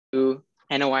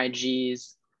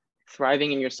NOIG's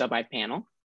Thriving in Your Sub-I panel.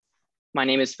 My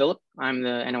name is Philip. I'm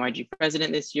the NOIG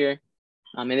president this year,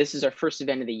 and this is our first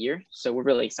event of the year, so we're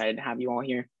really excited to have you all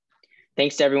here.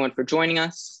 Thanks to everyone for joining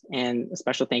us, and a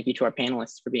special thank you to our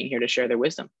panelists for being here to share their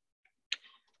wisdom.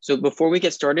 So before we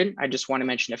get started, I just want to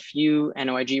mention a few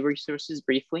NOIG resources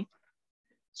briefly.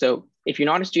 So if you're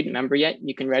not a student member yet,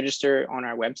 you can register on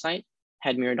our website,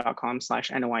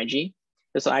 headmirror.com/NOIG.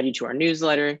 This will add you to our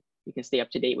newsletter. You can stay up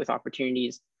to date with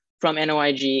opportunities from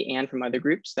NOIG and from other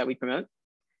groups that we promote.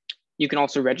 You can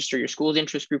also register your school's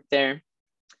interest group there.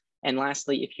 And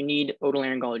lastly, if you need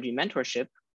otolaryngology mentorship,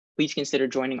 please consider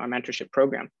joining our mentorship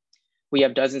program. We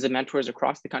have dozens of mentors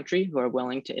across the country who are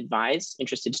willing to advise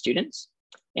interested students.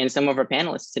 And some of our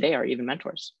panelists today are even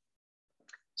mentors.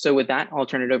 So with that, I'll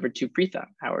turn it over to Preetha,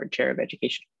 our Chair of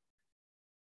Education.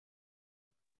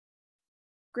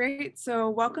 Great, so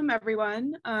welcome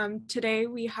everyone. Today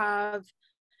we have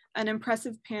an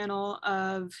impressive panel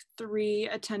of 3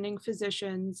 attending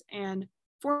physicians and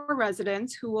 4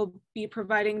 residents who will be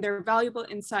providing their valuable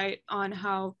insight on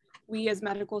how we as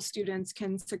medical students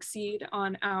can succeed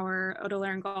on our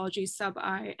otolaryngology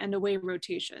sub-I and away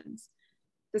rotations.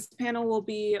 This panel will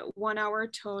be 1 hour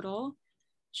total.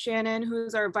 Shannon,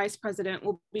 who's our vice president,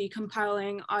 will be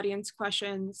compiling audience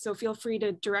questions, so feel free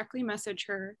to directly message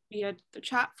her via the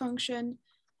chat function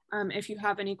if you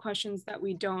have any questions that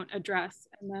we don't address,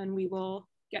 and then we will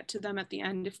get to them at the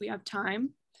end if we have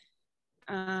time.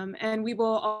 And we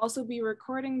will also be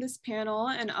recording this panel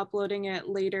and uploading it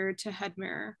later to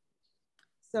HeadMirror.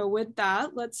 So with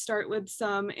that, let's start with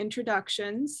some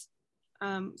introductions.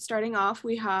 Starting off,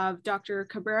 we have Dr.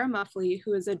 Cabrera Muffley,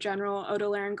 who is a general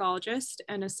otolaryngologist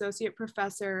and associate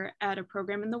professor at a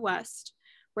program in the West,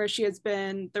 where she has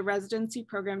been the residency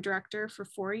program director for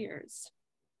 4 years.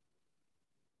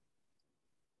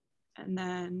 And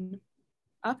then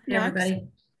up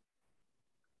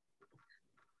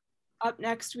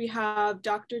next, we have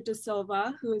Dr. De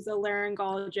Silva, who is a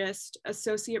laryngologist,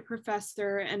 associate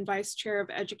professor, and vice chair of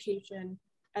education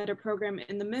at a program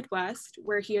in the Midwest,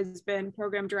 where he has been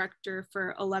program director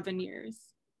for 11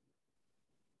 years.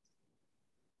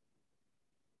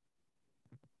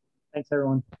 Thanks,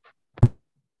 everyone.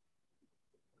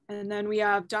 And then we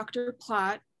have Dr.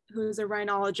 Platt, who is a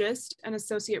rhinologist and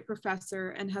associate professor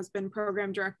and has been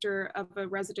program director of a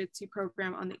residency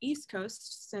program on the East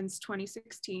Coast since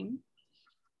 2016.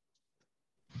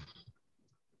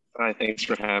 Hi, thanks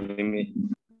for having me.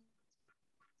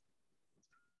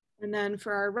 And then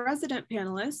for our resident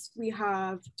panelists, we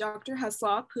have Dr.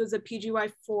 Heslop, who is a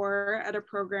PGY4 at a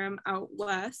program out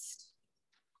west.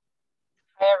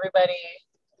 Hi, everybody.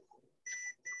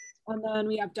 And then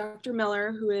we have Dr.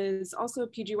 Miller, who is also a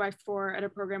PGY4 at a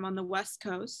program on the West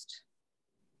Coast.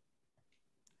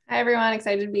 Hi, everyone.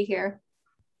 Excited to be here.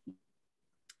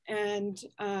 And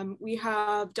we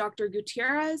have Dr.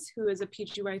 Gutierrez, who is a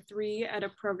PGY3 at a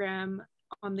program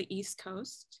on the East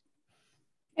Coast.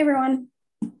 Hey, everyone.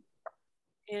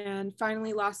 And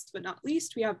finally, last but not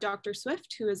least, we have Dr.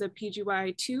 Swift, who is a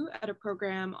PGY2 at a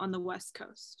program on the West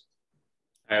Coast.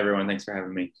 Hi, everyone. Thanks for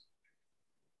having me.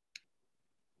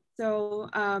 So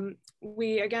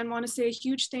we again want to say a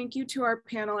huge thank you to our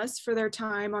panelists for their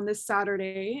time on this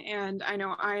Saturday. And I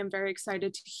know I am very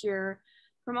excited to hear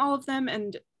from all of them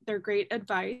and their great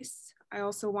advice. I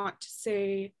also want to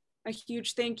say a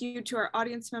huge thank you to our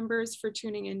audience members for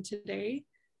tuning in today.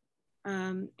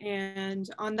 And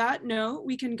on that note,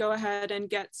 we can go ahead and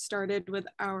get started with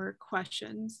our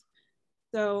questions.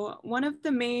 So one of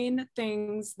the main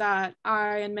things that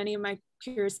I and many of my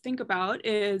peers think about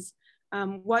is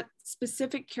what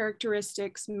specific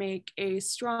characteristics make a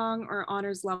strong or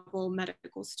honors level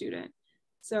medical student.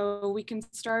 So we can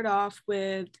start off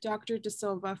with Dr. De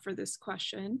Silva for this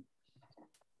question.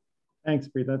 Thanks,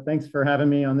 Preetha. Thanks for having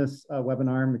me on this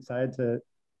webinar. I'm excited to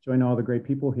join all the great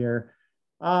people here.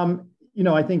 You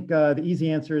know, I think the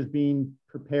easy answer is being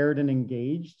prepared and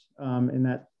engaged, and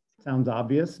that sounds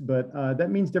obvious, but that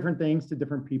means different things to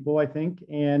different people, I think.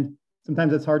 And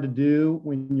sometimes it's hard to do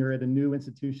when you're at a new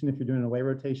institution if you're doing an away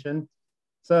rotation.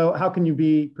 So how can you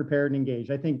be prepared and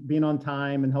engaged? I think being on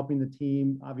time and helping the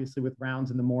team, obviously with rounds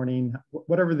in the morning,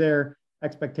 whatever their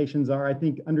expectations are, I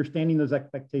think understanding those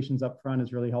expectations up front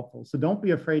is really helpful. So don't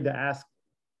be afraid to ask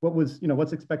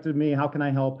what's expected of me? How can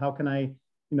I help? How can I,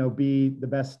 be the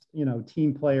best,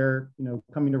 team player,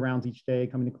 coming to rounds each day,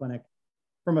 coming to clinic.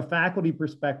 From a faculty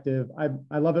perspective,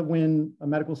 I love it when a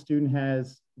medical student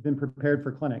has been prepared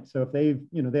for clinic. So if they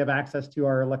have access to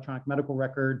our electronic medical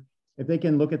record, if they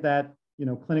can look at that,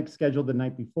 clinic scheduled the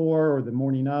night before or the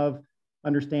morning of,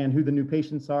 understand who the new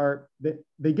patients are,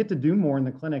 they get to do more in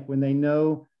the clinic when they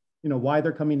know why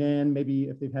they're coming in, maybe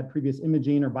if they've had previous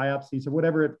imaging or biopsies or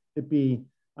whatever it be,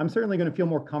 I'm certainly going to feel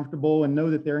more comfortable and know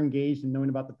that they're engaged and knowing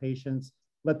about the patients.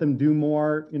 Let them do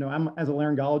more. As a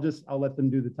laryngologist, I'll let them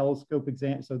do the telescope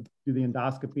exam. So do the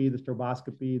endoscopy, the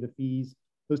stroboscopy, the fees,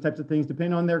 those types of things,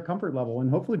 depending on their comfort level. And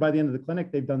hopefully by the end of the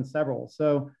clinic, they've done several.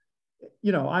 So,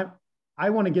 I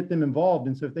want to get them involved.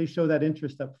 And so if they show that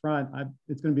interest up front,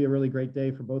 it's going to be a really great day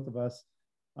for both of us.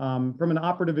 From an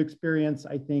operative experience,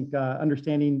 I think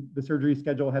understanding the surgery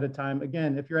schedule ahead of time.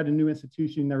 Again, if you're at a new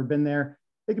institution, you've never been there,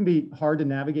 it can be hard to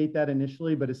navigate that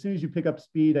initially, but as soon as you pick up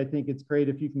speed, I think it's great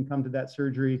if you can come to that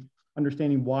surgery,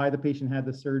 understanding why the patient had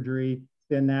the surgery,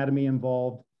 the anatomy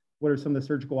involved, what are some of the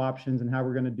surgical options and how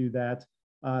we're going to do that.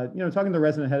 Talking to the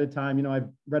resident ahead of time, I've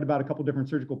read about a couple different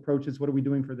surgical approaches. What are we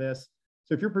doing for this?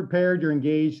 So if you're prepared, you're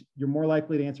engaged, you're more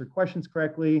likely to answer questions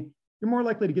correctly. You're more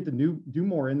likely to get to do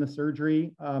more in the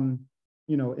surgery.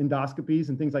 Endoscopies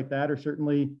and things like that are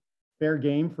certainly fair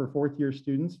game for fourth-year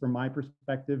students from my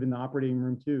perspective in the operating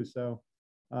room too. So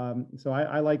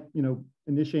I like,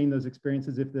 initiating those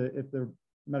experiences if the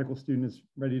medical student is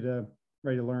ready to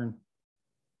learn.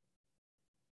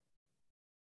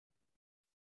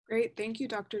 Great, thank you,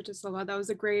 Dr. De Silva. That was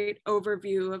a great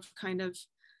overview of kind of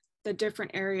the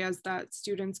different areas that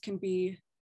students can be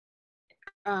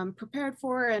prepared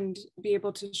for and be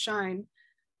able to shine.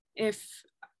 If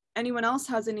anyone else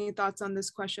has any thoughts on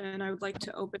this question, I would like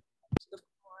to open to the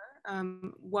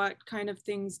floor. What kind of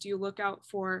things do you look out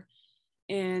for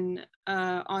in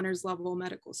an honors level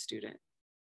medical student?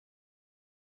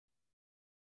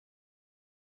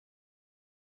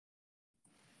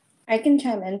 I can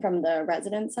chime in from the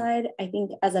resident side. I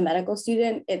think as a medical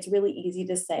student, it's really easy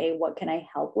to say, what can I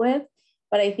help with?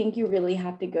 But I think you really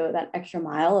have to go that extra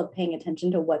mile of paying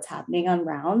attention to what's happening on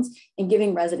rounds and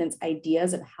giving residents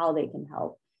ideas of how they can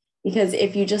help. Because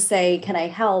if you just say, can I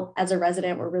help? As a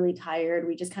resident, we're really tired.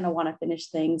 We just kind of want to finish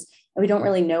things. And we don't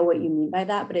really know what you mean by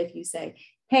that. But if you say,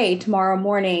 hey, tomorrow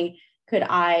morning, could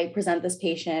I present this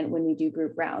patient when we do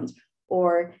group rounds?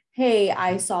 Or, hey,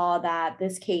 I saw that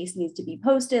this case needs to be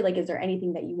posted. Like, is there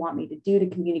anything that you want me to do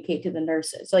to communicate to the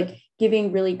nurses? So like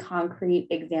giving really concrete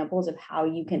examples of how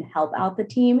you can help out the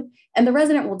team. And the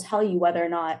resident will tell you whether or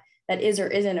not that is or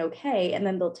isn't okay. And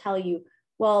then they'll tell you,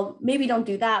 well, maybe don't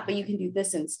do that, but you can do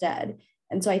this instead.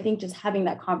 And so I think just having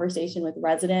that conversation with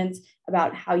residents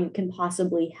about how you can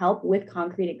possibly help with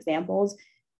concrete examples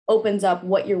opens up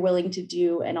what you're willing to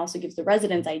do and also gives the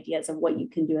residents ideas of what you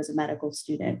can do as a medical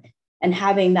student. And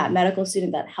having that medical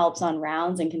student that helps on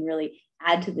rounds and can really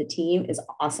add to the team is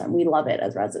awesome. We love it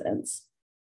as residents.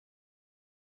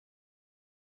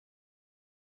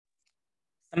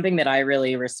 Something that I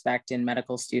really respect in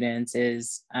medical students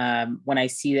is when I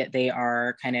see that they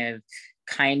are kind of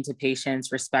kind to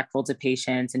patients, respectful to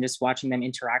patients, and just watching them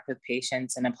interact with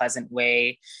patients in a pleasant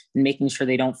way and making sure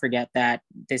they don't forget that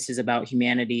this is about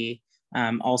humanity,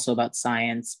 also about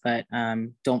science, but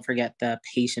don't forget the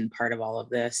patient part of all of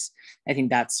this. I think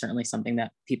that's certainly something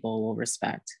that people will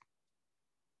respect.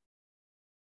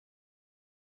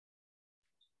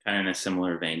 Kind of in a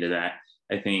similar vein to that,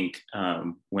 I think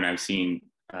when I've seen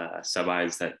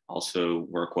sub-Is that also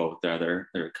work well with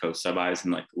their co-sub-Is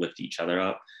and like lift each other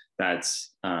up,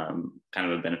 that's kind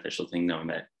of a beneficial thing, knowing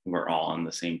that we're all on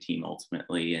the same team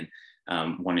ultimately, and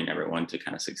wanting everyone to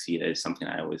kind of succeed is something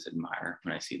I always admire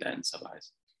when I see that in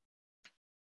sub-Is.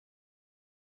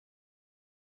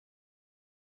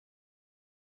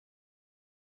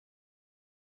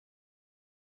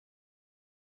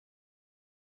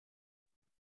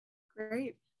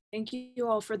 Great. Thank you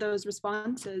all for those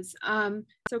responses.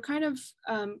 So kind of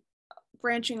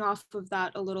branching off of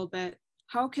that a little bit,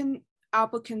 how can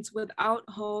applicants without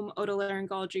home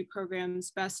otolaryngology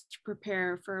programs best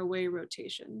prepare for away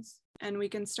rotations? And we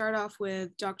can start off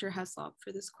with Dr. Heslop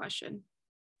for this question.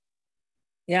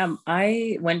 Yeah,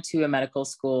 I went to a medical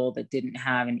school that didn't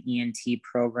have an ENT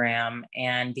program.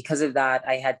 And because of that,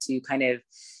 I had to kind of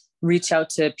reach out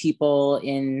to people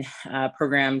in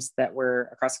programs that were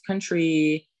across the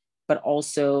country, but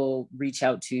also reach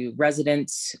out to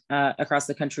residents across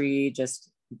the country,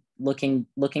 just looking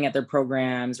at their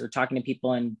programs or talking to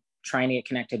people and trying to get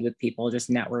connected with people, just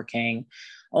networking.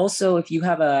 Also, if you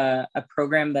have a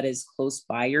program that is close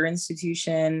by your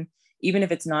institution, even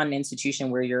if it's not an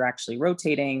institution where you're actually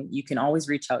rotating, you can always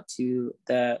reach out to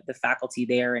the faculty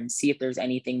there and see if there's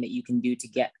anything that you can do to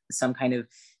get some kind of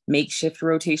makeshift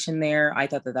rotation there. I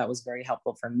thought that was very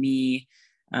helpful for me.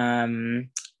 And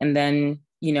then,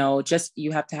 just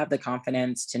you have to have the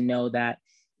confidence to know that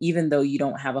even though you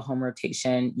don't have a home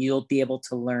rotation, you'll be able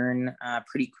to learn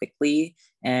pretty quickly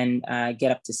and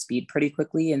get up to speed pretty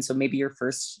quickly. And so maybe your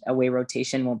first away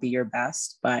rotation won't be your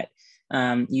best, but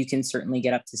you can certainly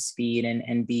get up to speed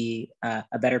and be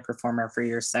a better performer for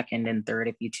your second and third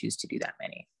if you choose to do that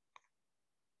many.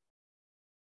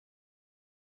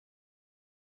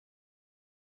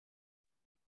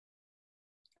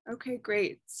 Okay,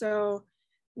 great. So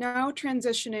now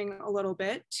transitioning a little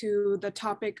bit to the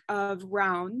topic of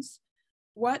rounds.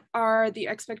 What are the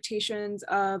expectations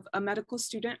of a medical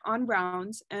student on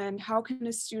rounds, and how can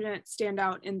a student stand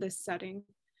out in this setting?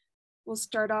 We'll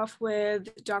start off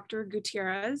with Dr.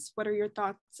 Gutierrez. What are your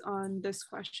thoughts on this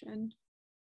question?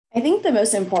 I think the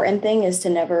most important thing is to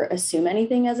never assume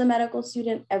anything as a medical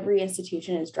student. Every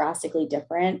institution is drastically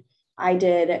different. I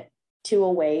did 2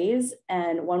 aways,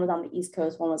 and one was on the East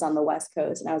Coast, one was on the West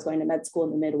Coast, and I was going to med school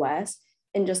in the Midwest.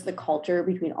 And just the culture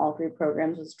between all 3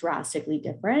 programs was drastically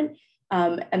different.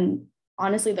 And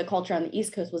honestly, the culture on the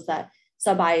East Coast was that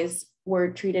sub-Is were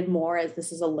treated more as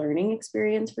this is a learning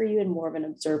experience for you and more of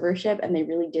an observership, and they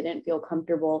really didn't feel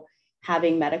comfortable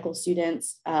having medical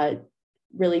students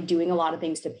really doing a lot of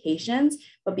things to patients.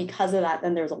 But because of that,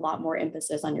 then there's a lot more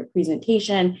emphasis on your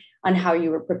presentation, on how you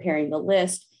were preparing the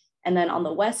list. And then on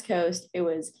the West Coast, it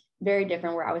was very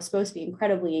different, where I was supposed to be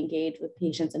incredibly engaged with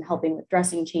patients and helping with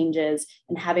dressing changes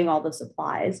and having all the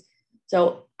supplies.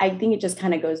 So I think it just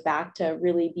kind of goes back to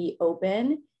really be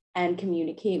open and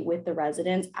communicate with the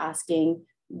residents, asking,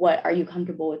 what are you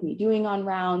comfortable with me doing on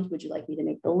rounds? Would you like me to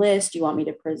make the list? Do you want me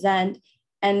to present?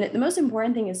 And the most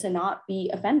important thing is to not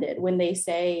be offended when they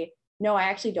say, no, I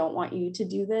actually don't want you to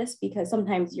do this, because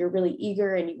sometimes you're really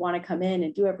eager and you want to come in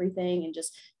and do everything and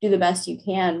just do the best you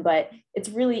can. But it's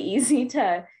really easy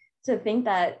to think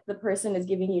that the person is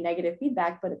giving you negative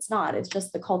feedback, but it's not. It's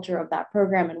just the culture of that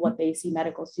program and what they see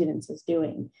medical students as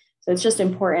doing. So it's just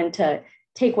important to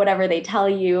take whatever they tell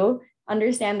you,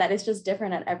 understand that it's just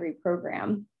different at every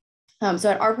program.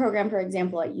 So at our program, for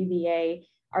example, at UVA,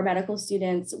 our medical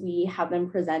students, we have them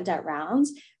present at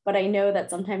rounds, but I know that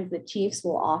sometimes the chiefs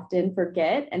will often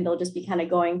forget and they'll just be kind of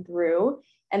going through.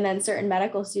 And then certain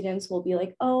medical students will be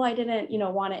like, oh, I didn't,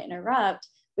 want to interrupt.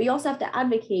 But you also have to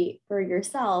advocate for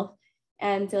yourself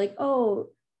and say like,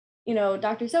 oh,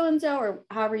 Dr. So-and-so, or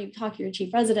however you talk to your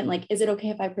chief resident, like, is it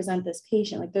okay if I present this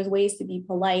patient? Like, there's ways to be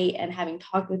polite and having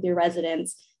talked with your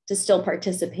residents to still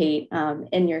participate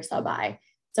in your sub-I.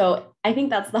 So I think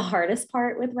that's the hardest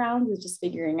part with rounds, is just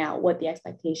figuring out what the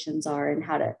expectations are and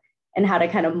how to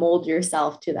kind of mold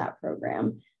yourself to that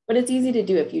program. But it's easy to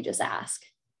do if you just ask.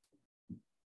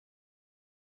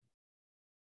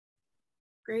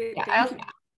 Great. Yeah,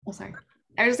 sorry.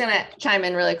 I was just gonna chime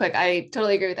in really quick. I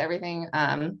totally agree with everything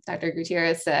Dr.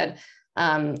 Gutierrez said.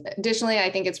 Additionally,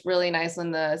 I think it's really nice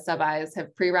when the sub-Is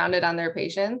have pre-rounded on their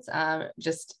patients.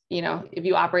 Just, if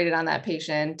you operated on that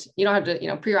patient, you don't have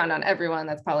to, pre-round on everyone.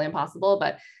 That's probably impossible,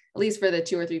 but at least for the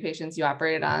 2 or 3 patients you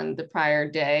operated on the prior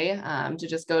day, to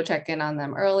just go check in on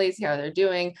them early, see how they're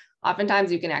doing.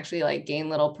 Oftentimes you can actually like gain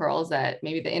little pearls that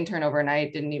maybe the intern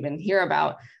overnight didn't even hear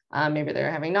about. Maybe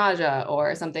they're having nausea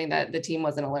or something that the team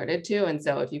wasn't alerted to. And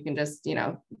so if you can just,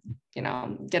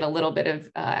 get a little bit of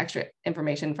extra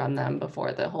information from them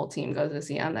before the whole team goes to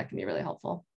see them, that can be really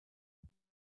helpful.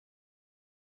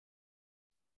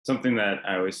 Something that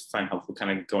I always find helpful,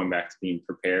 kind of going back to being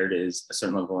prepared, is a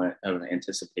certain level of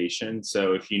anticipation.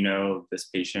 So if this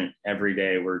patient, every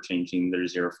day we're changing their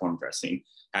zero form dressing,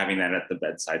 having that at the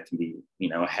bedside can be,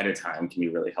 ahead of time can be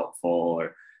really helpful,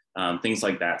 or things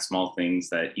like that, small things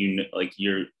that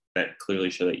that clearly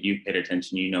show that you paid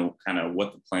attention, kind of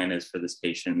what the plan is for this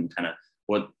patient, and kind of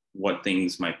what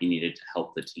things might be needed to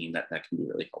help the team, that can be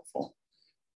really helpful.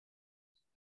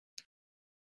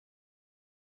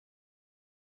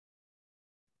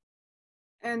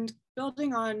 And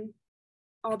building on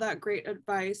all that great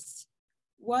advice,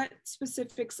 what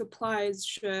specific supplies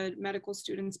should medical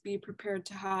students be prepared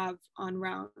to have on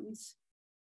rounds?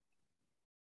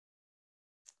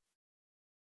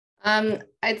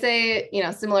 I'd say,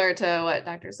 similar to what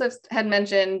Dr. Swift had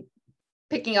mentioned,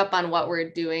 picking up on what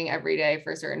we're doing every day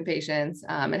for certain patients,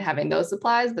 and having those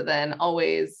supplies, but then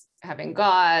always having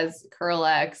gauze,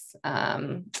 Curl-X,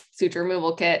 suture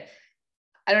removal kit.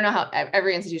 I don't know how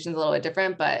every institution is a little bit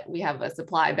different, but we have a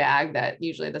supply bag that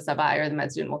usually the sub-I or the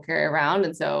med student will carry around.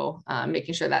 And so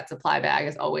making sure that supply bag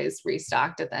is always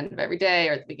restocked at the end of every day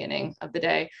or at the beginning of the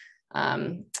day.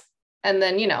 And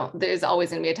then, there's always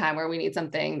going to be a time where we need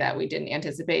something that we didn't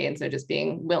anticipate. And so just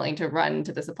being willing to run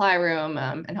to the supply room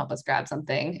and help us grab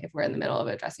something if we're in the middle of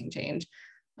a dressing change.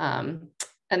 And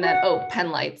And then, oh,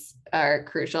 pen lights are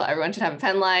crucial. Everyone should have a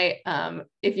pen light.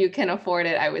 If you can afford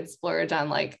it, I would splurge on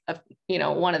like,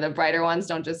 one of the brighter ones.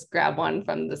 Don't just grab one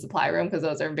from the supply room because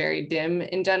those are very dim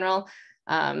in general.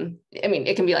 I mean,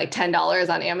 it can be like $10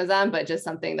 on Amazon, but just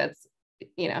something that's,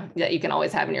 that you can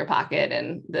always have in your pocket,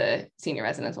 and the senior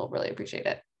residents will really appreciate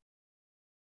it.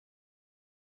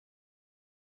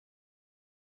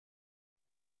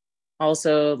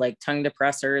 Also, like tongue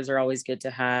depressors are always good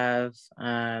to have.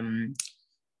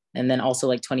 And then also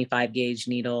like 25 gauge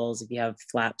needles, if you have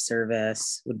flap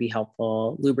service, would be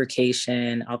helpful.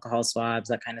 Lubrication, alcohol swabs,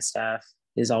 that kind of stuff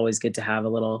is always good to have a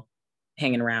little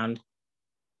hanging around.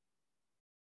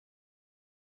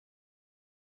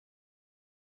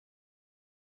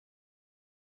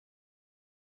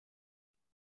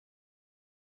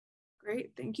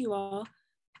 Great, thank you all.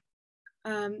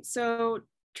 So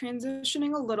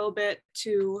transitioning a little bit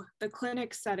to the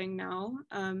clinic setting now,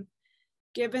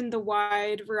 given the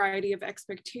wide variety of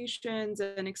expectations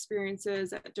and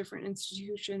experiences at different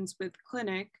institutions with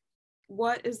clinic,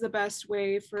 what is the best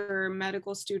way for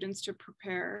medical students to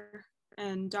prepare?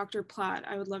 And Dr. Platt,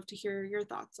 I would love to hear your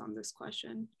thoughts on this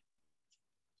question.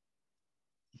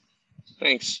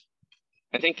 Thanks.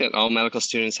 I think that all medical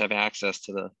students have access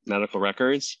to the medical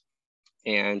records.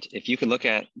 And if you could look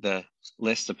at the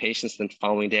list of patients the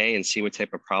following day and see what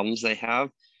type of problems they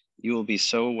have, you will be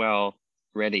so well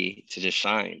ready to just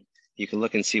shine. You can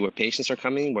look and see what patients are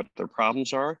coming, what their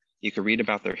problems are. You can read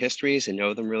about their histories and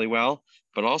know them really well,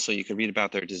 but also you can read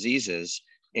about their diseases.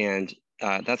 And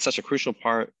that's such a crucial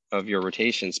part of your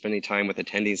rotation, spending time with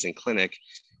attendings in clinic.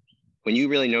 When you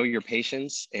really know your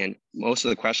patients, and most of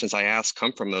the questions I ask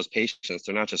come from those patients,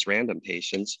 they're not just random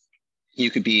patients, you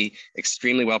could be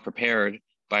extremely well prepared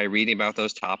by reading about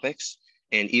those topics.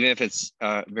 And even if it's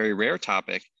a very rare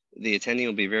topic, the attending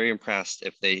will be very impressed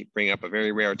if they bring up a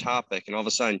very rare topic and all of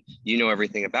a sudden you know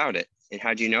everything about it. And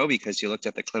how do you know? Because you looked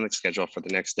at the clinic schedule for the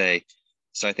next day.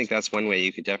 So I think that's one way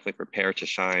you could definitely prepare to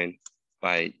shine,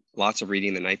 by lots of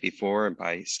reading the night before and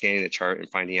by scanning the chart and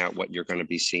finding out what you're going to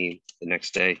be seeing the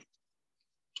next day.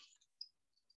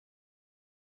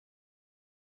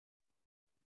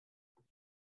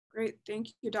 Great, thank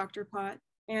you, Dr. Platt.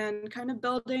 And kind of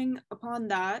building upon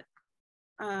that,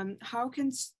 how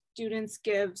can students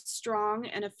give strong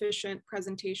and efficient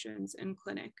presentations in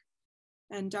clinic?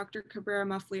 And Dr.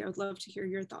 Cabrera-Muffley, I would love to hear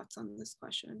your thoughts on this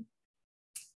question.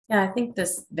 Yeah, I think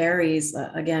this varies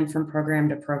again from program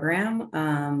to program,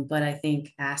 but I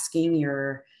think asking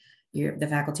the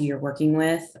faculty you're working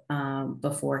with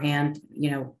beforehand,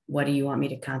 what do you want me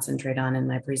to concentrate on in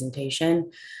my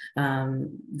presentation?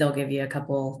 They'll give you a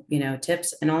couple,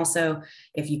 tips. And also,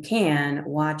 if you can,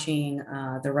 watching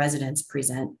the residents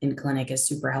present in clinic is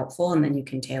super helpful, and then you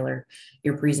can tailor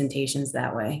your presentations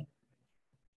that way.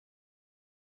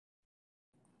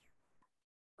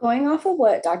 Going off of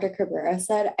what Dr. Cabrera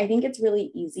said, I think it's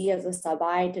really easy as a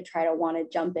sub-I to try to want to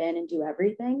jump in and do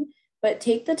everything. But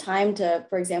take the time to,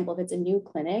 for example, if it's a new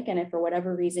clinic and if for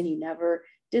whatever reason you never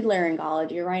did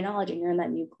laryngology or rhinology and you're in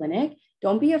that new clinic,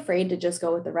 don't be afraid to just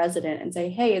go with the resident and say,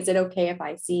 hey, is it okay if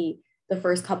I see the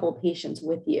first couple of patients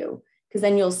with you? Because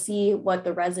then you'll see what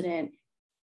the resident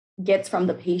gets from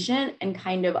the patient and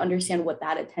kind of understand what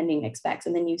that attending expects.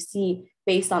 And then you see,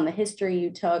 based on the history you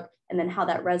took and then how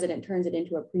that resident turns it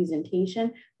into a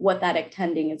presentation, what that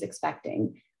attending is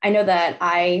expecting. I know that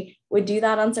I would do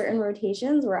that on certain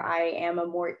rotations where I am a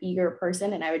more eager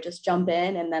person and I would just jump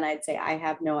in and then I'd say, I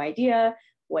have no idea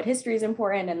what history is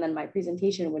important. And then my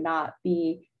presentation would not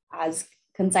be as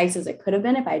concise as it could have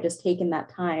been if I had just taken that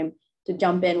time to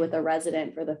jump in with a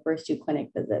resident for the first 2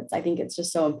 clinic visits. I think it's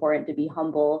just so important to be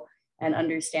humble and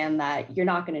understand that you're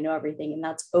not going to know everything, and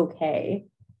that's okay.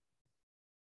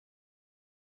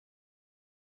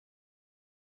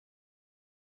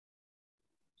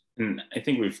 And I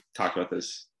think we've talked about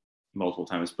this multiple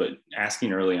times, but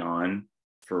asking early on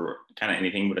for kind of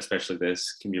anything, but especially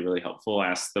this, can be really helpful.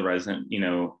 Ask the resident,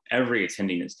 every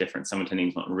attending is different. Some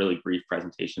attendings want really brief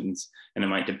presentations, and it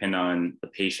might depend on the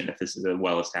patient. If this is a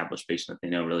well-established patient that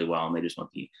they know really well and they just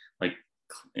want the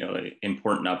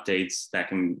important updates, that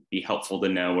can be helpful to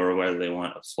know, or whether they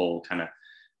want a full kind of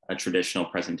a traditional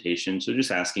presentation. So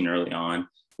just asking early on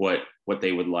what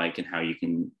they would like and how you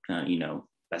can,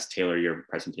 best tailor your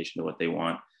presentation to what they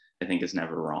want, I think is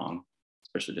never wrong,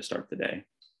 especially to start the day.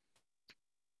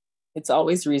 It's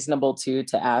always reasonable to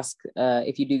ask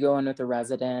if you do go in with a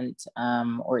resident,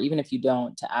 or even if you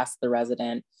don't, to ask the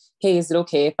resident, hey, is it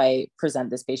okay if I present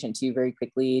this patient to you very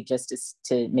quickly, just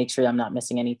to make sure I'm not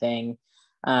missing anything?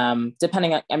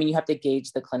 Depending on, you have to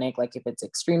gauge the clinic. Like if it's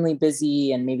extremely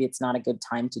busy and maybe it's not a good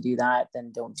time to do that,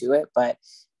 then don't do it. But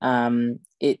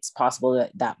it's possible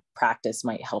that that practice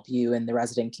might help you and the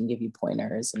resident can give you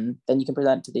pointers, and then you can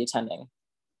present to the attending.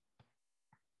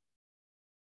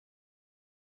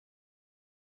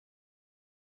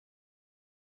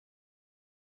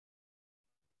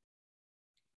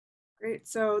 Great.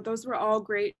 So those were all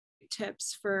great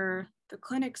tips for the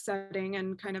clinic setting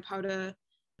and kind of how to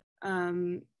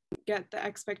get the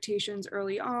expectations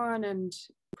early on and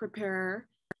prepare.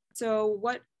 So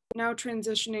what, now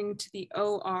transitioning to the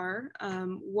OR,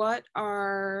 what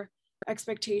are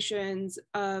expectations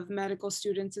of medical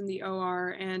students in the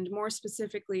OR, and more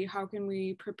specifically, how can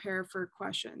we prepare for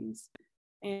questions?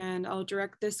 And I'll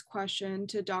direct this question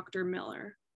to Dr.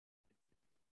 Miller.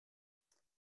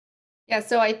 Yeah,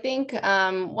 so I think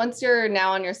once you're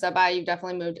now on your sub-I, you've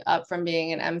definitely moved up from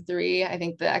being an M3. I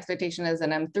think the expectation as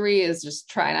an M3 is just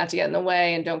try not to get in the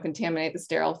way and don't contaminate the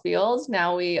sterile field.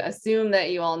 Now we assume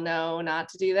that you all know not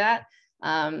to do that.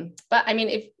 But I mean,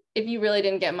 if you really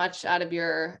didn't get much out of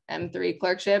your M3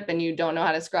 clerkship and you don't know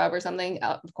how to scrub or something,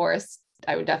 of course,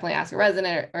 I would definitely ask a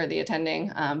resident or the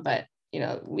attending. But you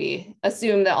know, we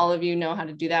assume that all of you know how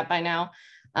to do that by now.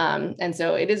 And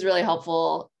so it is really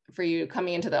helpful for you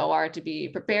coming into the OR to be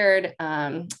prepared.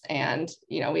 And,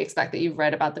 you know, we expect that you've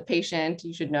read about the patient.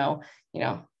 You should know, you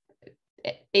know,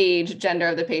 age, gender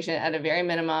of the patient at a very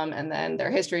minimum, and then their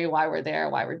history, why we're there,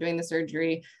 why we're doing the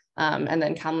surgery, and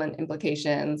then common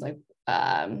implications like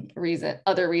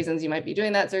other reasons you might be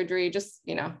doing that surgery, just,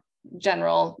 you know,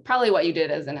 general, probably what you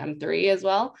did as an M3 as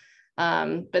well.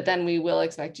 But then we will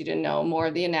expect you to know more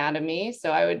of the anatomy.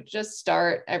 So I would just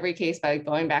start every case by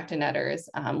going back to Netters,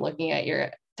 looking at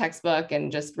your textbook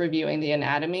and just reviewing the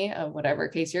anatomy of whatever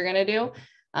case you're going to do.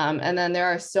 And then there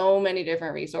are so many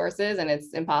different resources and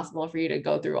it's impossible for you to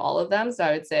go through all of them. So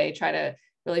I would say try to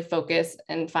really focus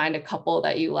and find a couple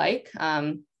that you like.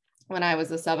 When I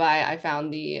was a sub-I, I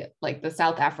found the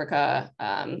South Africa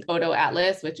Odo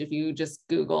Atlas, which if you just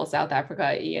Google South Africa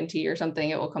ENT or something,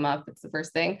 it will come up. It's the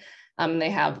first thing.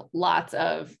 They have lots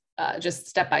of just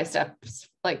step-by-step,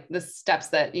 like the steps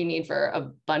that you need for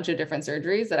a bunch of different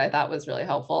surgeries that I thought was really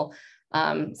helpful.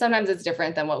 Sometimes it's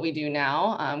different than what we do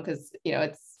now because, you know,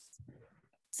 it's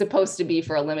supposed to be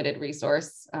for a limited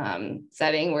resource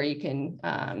setting where you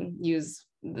can use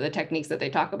the techniques that they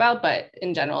talk about, but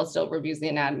in general, it still reviews the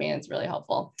anatomy and it's really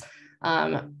helpful.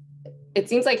 It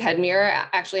seems like Headmere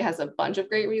actually has a bunch of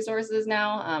great resources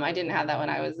now. I didn't have that when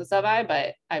I was a sub-I,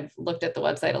 but I've looked at the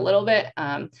website a little bit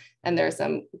and there's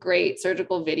some great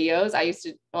surgical videos.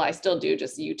 I still do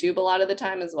just YouTube a lot of the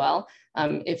time as well.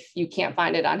 If you can't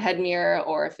find it on Headmere,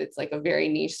 or if it's like a very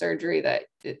niche surgery that,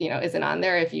 you know, isn't on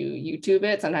there, if you YouTube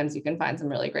it, sometimes you can find some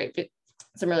really great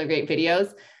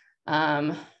videos.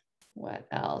 What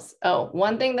else? Oh,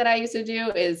 one thing that I used to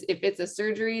do is if it's a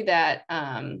surgery that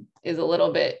is a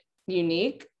little bit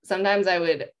unique, sometimes I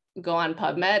would go on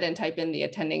PubMed and type in the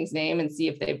attending's name and see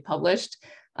if they've published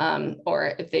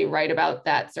or if they write about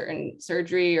that certain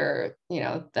surgery or, you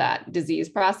know, that disease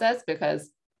process, because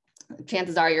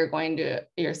chances are you're going to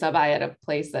your sub-I at a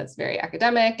place that's very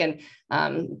academic and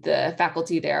the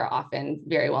faculty there are often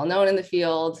very well known in the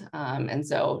field. And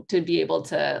so to be able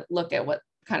to look at what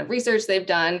kind of research they've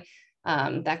done,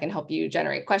 that can help you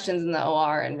generate questions in the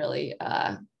OR and really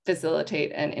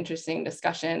facilitate an interesting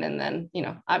discussion. And then, you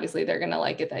know, obviously they're going to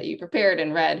like it that you prepared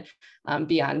and read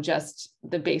beyond just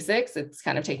the basics. It's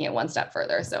kind of taking it one step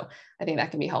further. So I think that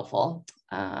can be helpful.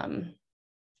 And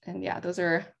yeah, those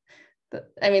are,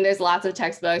 I mean, there's lots of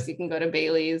textbooks. You can go to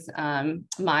Bailey's,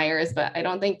 Myers, but I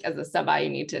don't think as a sub-I you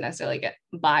need to necessarily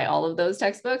buy all of those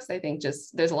textbooks. I think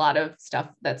just there's a lot of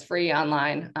stuff that's free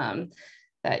online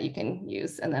that you can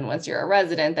use. And then once you're a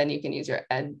resident, then you can use your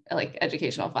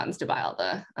educational funds to buy all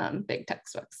the big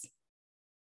textbooks.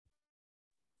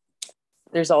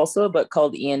 There's also a book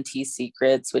called ENT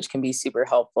Secrets, which can be super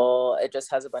helpful. It just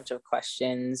has a bunch of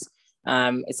questions.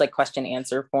 It's like question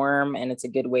answer form, and it's a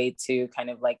good way to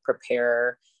kind of like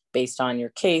prepare based on your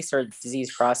case or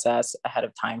disease process ahead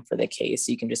of time for the case.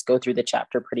 You can just go through the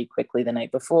chapter pretty quickly the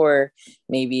night before,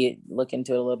 maybe look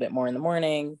into it a little bit more in the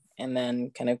morning, and then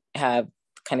kind of have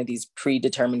kind of these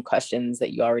predetermined questions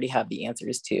that you already have the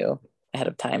answers to ahead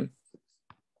of time.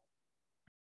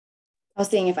 I was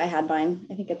seeing if I had mine.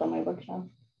 I think it's on my bookshelf.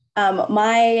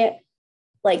 My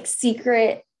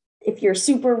secret, if you're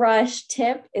super rushed,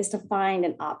 tip is to find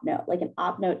an op note, like an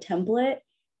op note template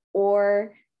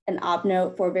or an op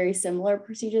note for a very similar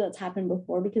procedure that's happened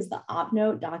before, because the op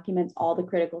note documents all the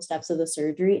critical steps of the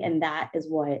surgery. And that is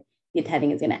what the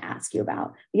attending is going to ask you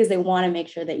about, because they want to make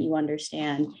sure that you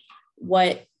understand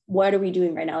what are we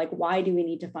doing right now? Like, why do we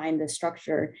need to find this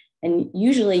structure? And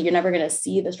usually you're never going to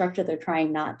see the structure they're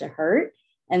trying not to hurt.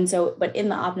 And so, but in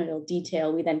the optional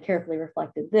detail, we then carefully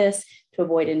reflected this to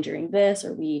avoid injuring this,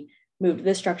 or we moved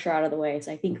this structure out of the way.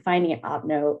 So I think finding an op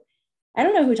note, I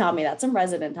don't know who taught me that. Some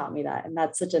resident taught me that. And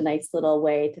that's such a nice little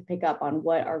way to pick up on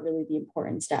what are really the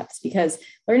important steps, because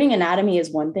learning anatomy is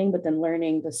one thing, but then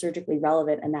learning the surgically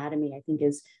relevant anatomy, I think,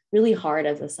 is really hard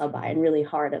as a sub-I and really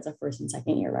hard as a first and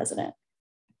second year resident.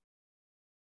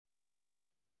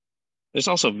 There's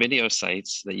also video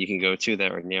sites that you can go to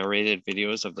that are narrated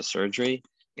videos of the surgery.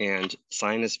 And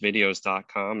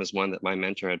sinusvideos.com is one that my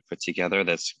mentor had put together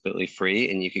that's completely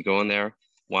free. And you could go in there,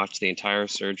 watch the entire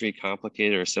surgery,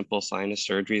 complicated or simple sinus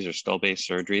surgeries or skull-based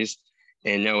surgeries,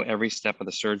 and know every step of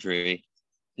the surgery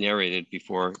narrated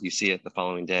before you see it the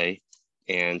following day.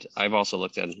 And I've also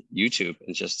looked at YouTube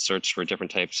and just searched for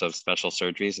different types of special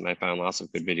surgeries, and I found lots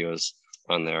of good videos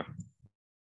on there.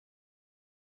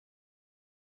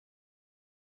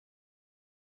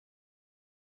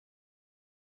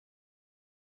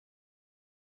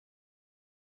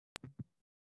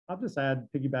 I'll just add,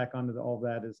 piggyback onto all of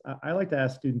that, is I like to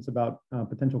ask students about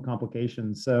potential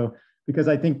complications. So, because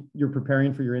I think you're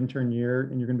preparing for your intern year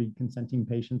and you're going to be consenting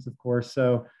patients, of course.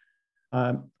 So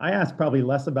I ask probably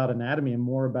less about anatomy and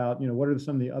more about, what are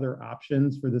some of the other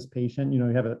options for this patient? You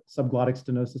have a subglottic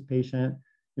stenosis patient,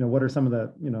 what are some of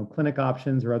the, clinic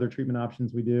options or other treatment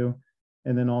options we do?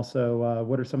 And then also,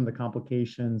 what are some of the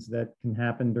complications that can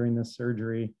happen during this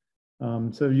surgery?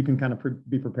 So you can kind of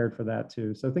be prepared for that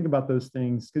too. So think about those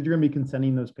things, because you're going to be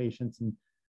consenting those patients and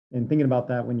thinking about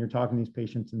that when you're talking to these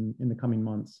patients in the coming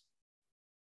months.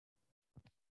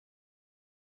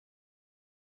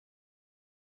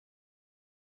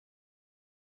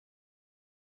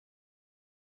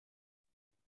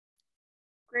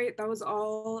 Great, that was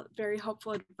all very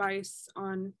helpful advice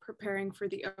on preparing for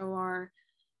the OR.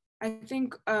 I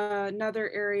think another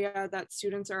area that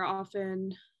students are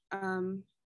often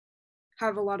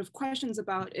have a lot of questions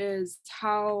about is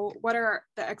what are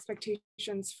the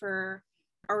expectations for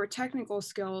our technical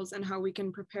skills and how we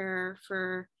can prepare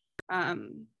for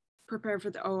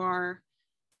the OR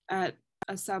at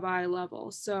a sub-I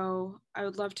level. So I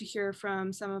would love to hear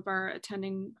from some of our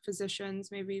attending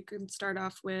physicians. Maybe you can start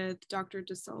off with Dr.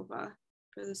 De Silva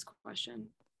for this question.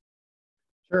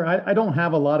 Sure, I don't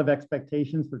have a lot of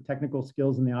expectations for technical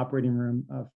skills in the operating room,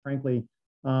 frankly.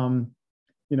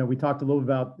 We talked a little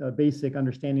about a basic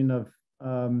understanding of,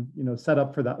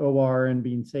 setup for the OR and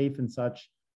being safe and such.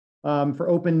 For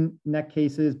open neck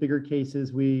cases, bigger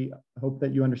cases, we hope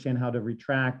that you understand how to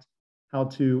retract, how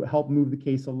to help move the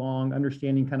case along,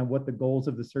 understanding kind of what the goals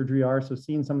of the surgery are. So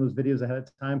seeing some of those videos ahead of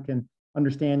time can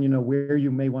understand, where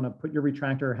you may want to put your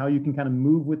retractor, how you can kind of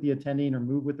move with the attending or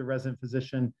move with the resident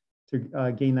physician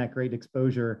to gain that great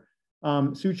exposure.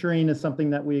 Suturing is something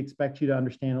that we expect you to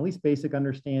understand, at least basic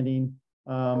understanding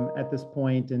at this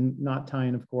point, and not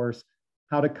tying, of course,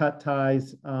 how to cut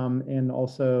ties, and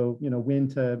also, when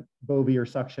to bovie or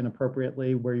suction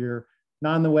appropriately, where you're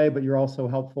not in the way, but you're also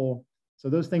helpful. So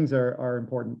those things are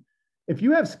important. If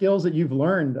you have skills that you've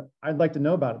learned, I'd like to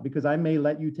know about it, because I may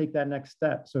let you take that next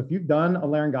step. So if you've done a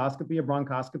laryngoscopy, a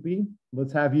bronchoscopy,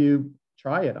 let's have you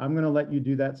try it. I'm going to let you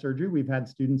do that surgery. We've had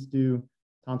students do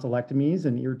tonsillectomies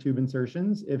and ear tube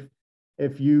insertions.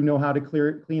 If you know how to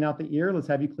clean out the ear, let's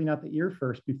have you clean out the ear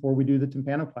first before we do the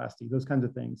tympanoplasty, those kinds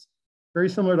of things. Very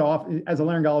similar to, as a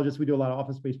laryngologist, we do a lot of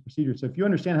office-based procedures. So if you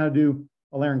understand how to do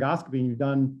a laryngoscopy and you've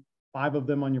done 5 of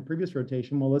them on your previous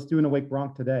rotation, well, let's do an awake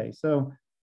bronch today. So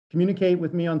communicate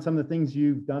with me on some of the things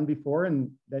you've done before and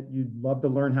that you'd love to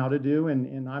learn how to do.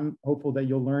 And I'm hopeful that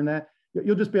you'll learn that.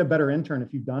 You'll just be a better intern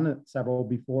if you've done several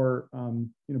before,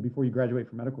 before you graduate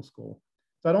from medical school.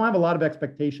 So I don't have a lot of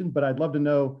expectations, but I'd love to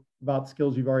know about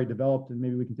skills you've already developed, and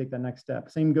maybe we can take that next step.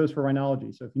 Same goes for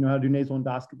rhinology. So if you know how to do nasal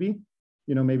endoscopy,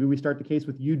 maybe we start the case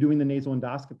with you doing the nasal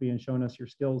endoscopy and showing us your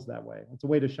skills that way. It's a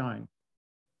way to shine.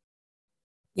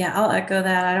 Yeah, I'll echo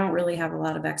that. I don't really have a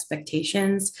lot of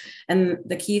expectations. And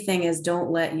the key thing is, don't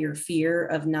let your fear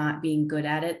of not being good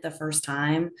at it the first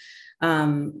time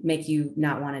make you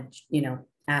not want to,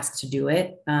 ask to do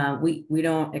it. We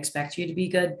don't expect you to be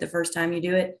good the first time you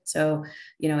do it. So,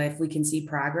 if we can see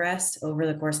progress over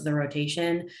the course of the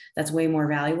rotation, that's way more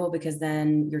valuable, because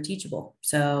then you're teachable.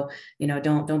 So,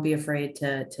 don't be afraid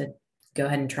to go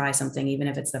ahead and try something, even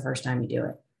if it's the first time you do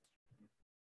it.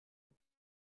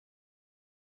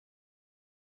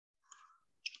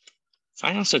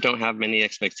 I also don't have many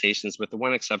expectations, with the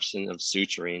one exception of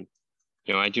suturing.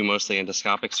 I do mostly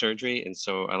endoscopic surgery, and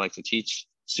so I like to teach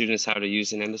students how to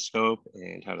use an endoscope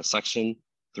and how to suction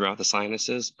throughout the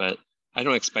sinuses, but I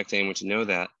don't expect anyone to know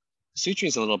that. Suturing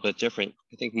is a little bit different.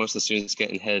 I think most of the students get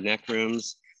in head and neck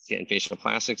rooms, get in facial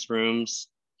plastics rooms.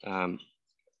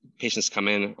 patients come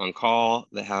in on call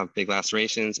that have big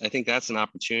lacerations. I think that's an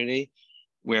opportunity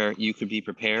where you could be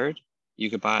prepared. You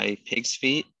could buy pig's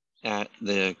feet at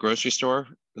the grocery store.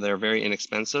 They're very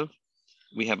inexpensive.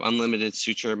 We have unlimited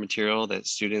suture material that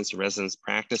students and residents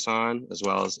practice on, as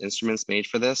well as instruments made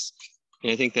for this.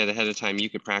 And I think that ahead of time, you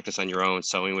could practice on your own,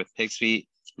 sewing with pig's feet,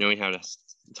 knowing how to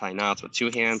tie knots with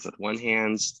 2 hands, with 1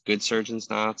 hand, good surgeon's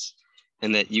knots,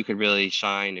 and that you could really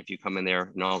shine if you come in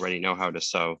there and already know how to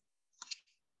sew.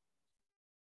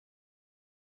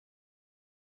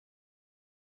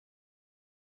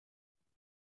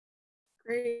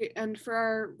 Great. And for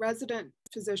our resident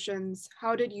physicians,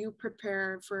 how did you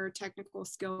prepare for technical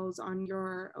skills on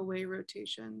your away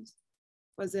rotations?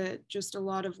 Was it just a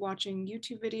lot of watching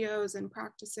YouTube videos and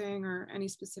practicing, or any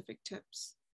specific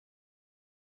tips?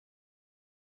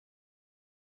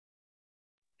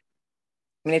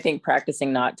 I mean, I think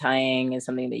practicing knot tying is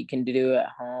something that you can do at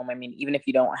home. I mean, even if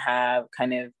you don't have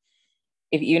even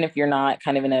if you're not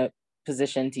kind of in a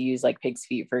position to use like pig's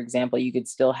feet, for example, you could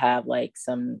still have like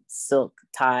some silk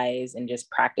ties and just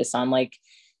practice on like,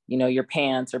 your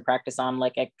pants, or practice on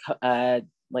like a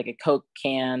Coke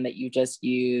can that you just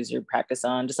use, or practice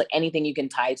on just like anything you can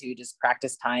tie to, just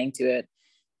practice tying to it,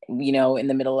 in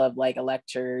the middle of like a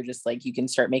lecture, just like you can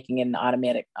start making it an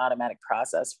automatic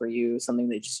process for you, something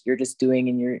that you're just doing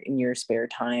in your spare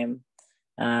time.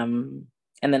 And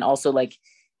then also like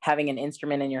having an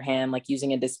instrument in your hand, like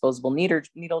using a disposable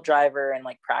needle driver, and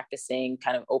like practicing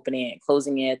kind of opening it,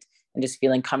 closing it, and just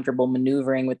feeling comfortable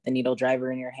maneuvering with the needle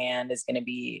driver in your hand is going to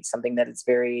be something that is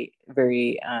very,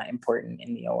 very important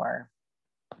in the OR.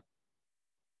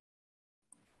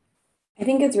 I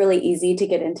think it's really easy to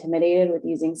get intimidated with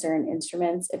using certain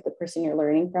instruments if the person you're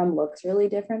learning from looks really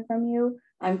different from you.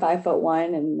 I'm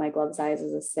 5'1" and my glove size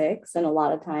is a 6. And a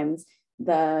lot of times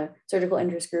the surgical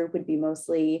interest group would be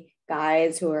mostly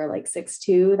guys who are like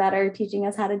 6'2" that are teaching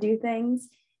us how to do things.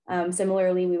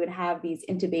 Similarly, we would have these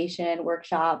intubation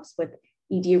workshops with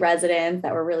ED residents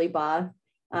that were really buff.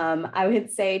 I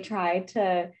would say try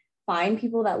to find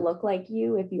people that look like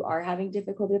you if you are having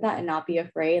difficulty with that, and not be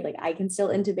afraid. Like, I can still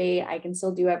intubate, I can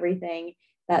still do everything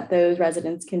that those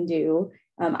residents can do.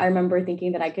 I remember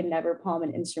thinking that I could never palm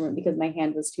an instrument because my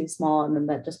hand was too small, and then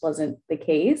that just wasn't the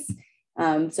case.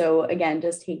 So again,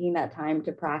 just taking that time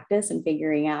to practice and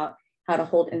figuring out how to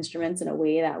hold instruments in a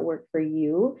way that work for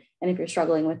you. And if you're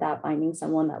struggling with that, finding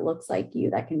someone that looks like you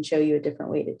that can show you a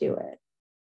different way to do it.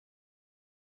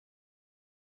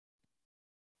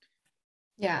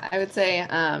 Yeah, I would say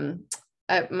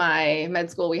at my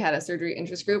med school, we had a surgery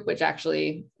interest group, which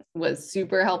actually was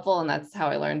super helpful. And that's how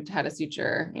I learned how to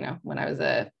suture, when I was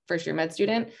a first year med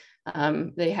student.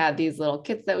 They had these little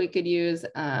kits that we could use.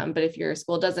 But if your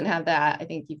school doesn't have that, I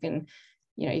think you can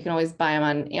always buy them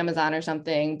on Amazon or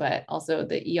something, but also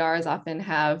the ERs often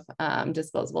have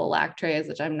disposable lac trays,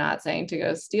 which I'm not saying to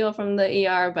go steal from the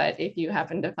ER, but if you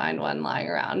happen to find one lying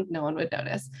around, no one would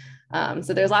notice.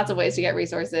 So there's lots of ways to get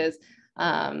resources.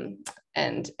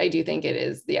 And I do think it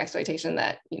is the expectation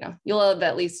that, you'll have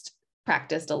at least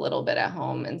practiced a little bit at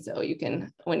home. And so you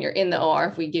can, when you're in the OR,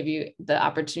 if we give you the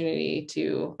opportunity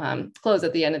to close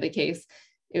at the end of the case,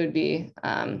 it would be,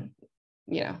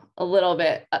 a little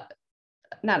bit,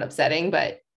 not upsetting,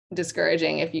 but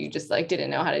discouraging if you just like didn't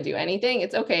know how to do anything.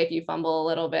 It's okay if you fumble a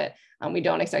little bit. We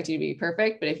don't expect you to be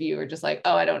perfect, but if you were just like,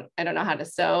 oh, I don't know how to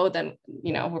sew, then,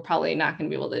 we're probably not going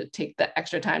to be able to take the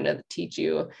extra time to teach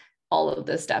you all of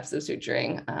the steps of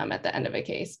suturing at the end of a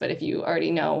case. But if you already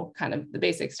know kind of the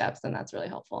basic steps, then that's really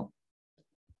helpful.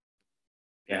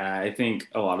 Yeah, I think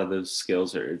a lot of those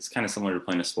skills it's kind of similar to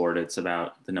playing a sport. It's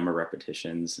about the number of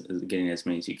repetitions, getting as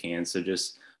many as you can. So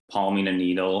just palming a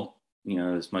needle,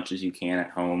 as much as you can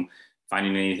at home,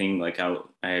 finding anything like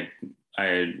I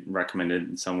had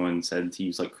recommended, someone said to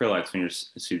use like Krillex when you're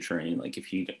suturing, like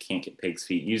if you can't get pig's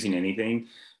feet, using anything.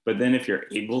 But then if you're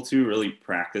able to, really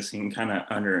practicing kind of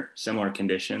under similar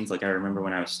conditions. Like I remember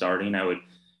when I was starting, I would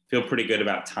feel pretty good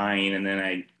about tying, and then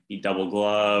I'd be double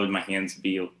gloved, my hands would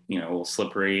be, a little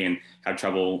slippery and have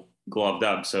trouble gloved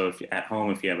up. So if at home,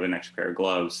 if you have an extra pair of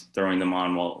gloves, throwing them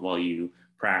on while you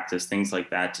practice, things like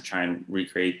that, to try and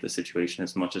recreate the situation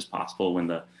as much as possible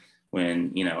when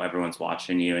everyone's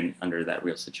watching you and under that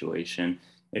real situation.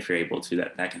 If you're able to,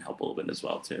 that can help a little bit as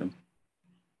well too.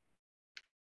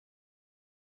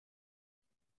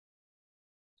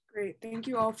 Great, thank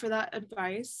you all for that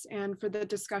advice and for the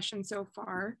discussion so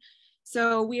far.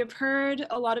 So we have heard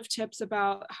a lot of tips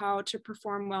about how to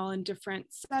perform well in different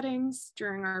settings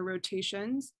during our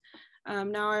rotations.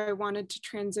 Now I wanted to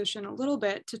transition a little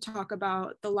bit to talk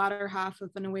about the latter half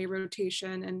of an away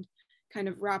rotation and kind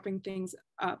of wrapping things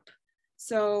up.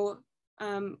 So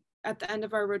At the end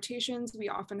of our rotations, we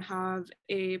often have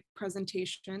a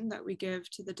presentation that we give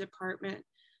to the department.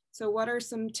 So what are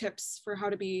some tips for how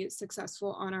to be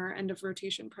successful on our end of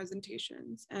rotation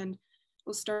presentations? And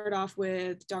we'll start off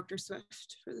with Dr.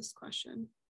 Swift for this question.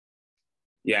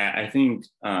 Yeah, I think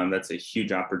that's a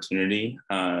huge opportunity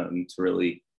to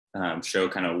really show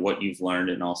kind of what you've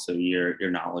learned and also your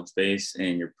knowledge base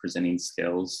and your presenting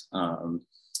skills.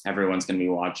 Everyone's going to be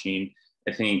watching.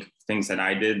 I think things that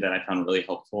I did that I found really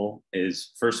helpful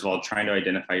is, first of all, trying to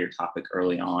identify your topic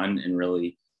early on and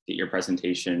really get your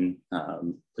presentation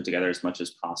put together as much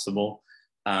as possible.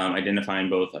 Identifying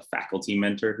both a faculty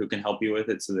mentor who can help you with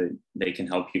it so that they can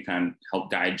help you kind of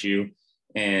help guide you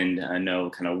and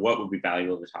know kind of what would be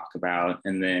valuable to talk about.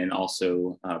 And then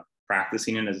also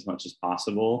practicing it as much as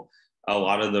possible. A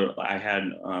lot of I had,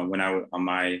 when I was on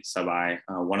my sub-I,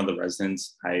 one of the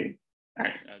residents, a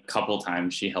couple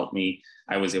times she helped me.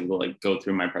 I was able to like go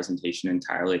through my presentation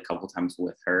entirely a couple times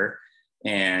with her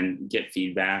and get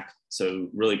feedback. So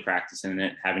really practicing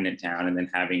it, having it down, and then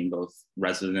having both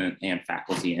resident and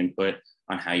faculty input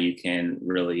on how you can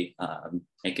really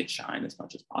make it shine as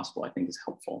much as possible, I think is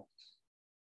helpful.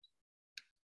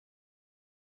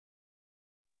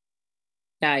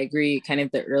 Yeah, I agree. Kind of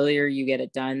the earlier you get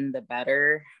it done, the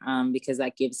better, because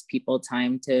that gives people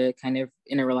time to kind of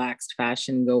in a relaxed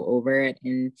fashion go over it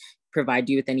and provide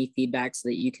you with any feedback so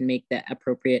that you can make the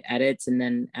appropriate edits and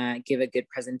then give a good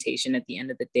presentation at the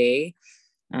end of the day.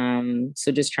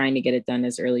 So just trying to get it done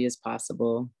as early as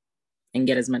possible and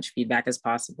get as much feedback as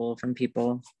possible from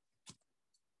people.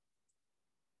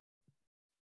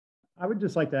 I would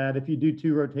just like to add, if you do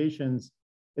 2 rotations,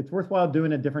 it's worthwhile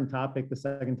doing a different topic the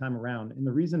second time around. And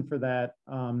the reason for that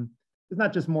is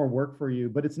not just more work for you,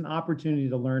 but it's an opportunity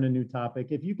to learn a new topic.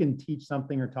 If you can teach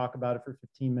something or talk about it for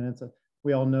 15 minutes,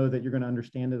 we all know that you're going to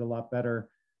understand it a lot better.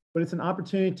 But it's an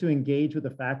opportunity to engage with a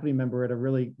faculty member at a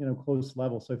really close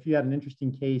level. So if you had an interesting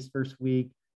case first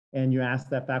week and you asked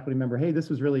that faculty member, hey, this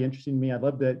was really interesting to me, I'd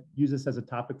love to use this as a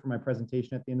topic for my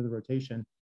presentation at the end of the rotation.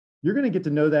 You're going to get to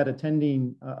know that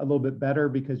attending a little bit better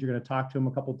because you're going to talk to them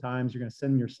a couple of times. You're going to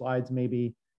send them your slides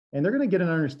maybe, and they're going to get an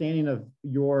understanding of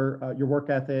your work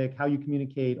ethic, how you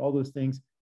communicate, all those things.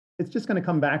 It's just going to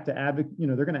come back to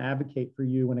they're going to advocate for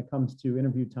you when it comes to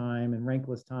interview time and rank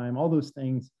list time, all those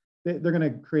things. They're going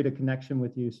to create a connection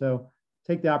with you. So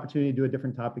take the opportunity to do a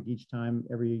different topic each time,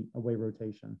 every away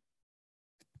rotation.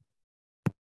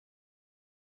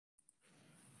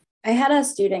 I had a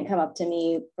student come up to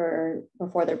me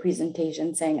before their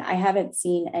presentation saying, I haven't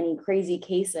seen any crazy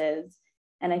cases.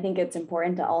 And I think it's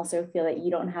important to also feel that you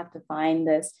don't have to find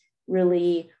this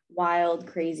really wild,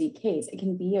 crazy case. It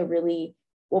can be a really,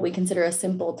 what we consider a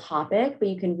simple topic, but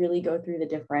you can really go through the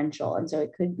differential. And so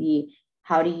it could be,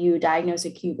 how do you diagnose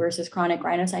acute versus chronic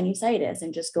rhinosinusitis?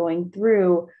 And just going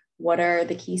through what are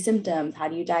the key symptoms? How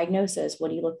do you diagnose this? What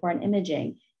do you look for in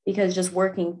imaging? Because just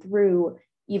working through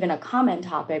even a common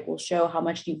topic will show how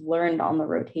much you've learned on the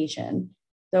rotation.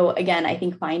 So again, I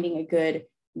think finding a good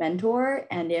mentor,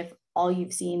 and if all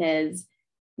you've seen is,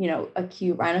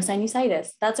 acute rhinosinusitis,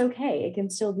 that's okay. It can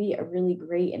still be a really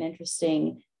great and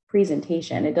interesting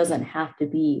presentation. It doesn't have to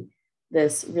be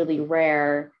this really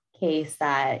rare case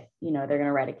that, they're going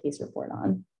to write a case report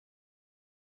on.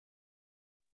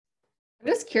 I'm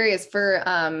just curious for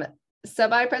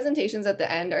sub-I presentations at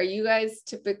the end, are you guys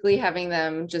typically having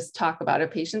them just talk about a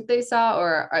patient they saw,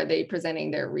 or are they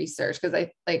presenting their research? Because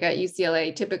like at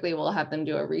UCLA, typically we'll have them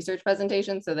do a research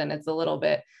presentation. So then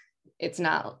it's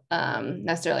not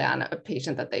necessarily on a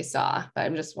patient that they saw, but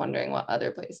I'm just wondering what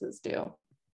other places do.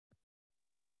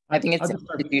 I think it's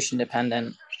institution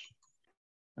dependent.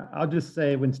 I'll just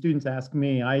say, when students ask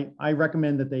me, I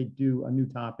recommend that they do a new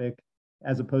topic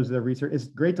as opposed to their research. It's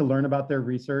great to learn about their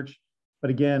research, but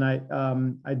again,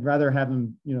 I'd rather have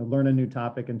them, learn a new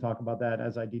topic and talk about that,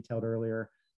 as I detailed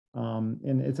earlier.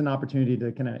 And it's an opportunity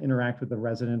to kind of interact with the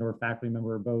resident or faculty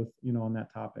member or both, on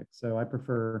that topic. So I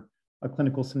prefer a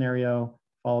clinical scenario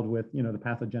followed with, the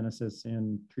pathogenesis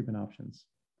and treatment options.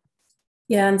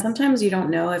 Yeah, and sometimes you don't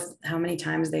know how many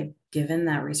times they've given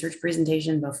that research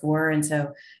presentation before, and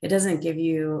so it doesn't give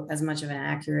you as much of an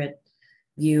accurate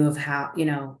view of how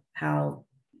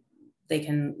they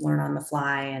can learn on the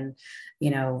fly and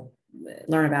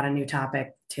learn about a new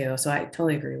topic too. So I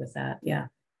totally agree with that. Yeah.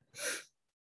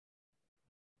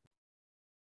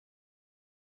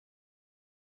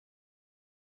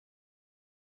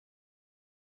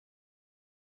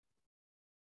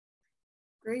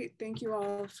 Great, thank you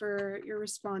all for your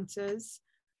responses.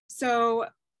 So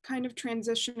kind of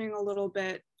transitioning a little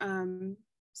bit,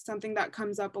 something that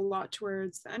comes up a lot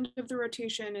towards the end of the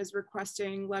rotation is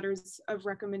requesting letters of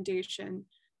recommendation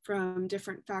from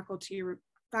different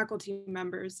faculty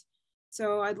members.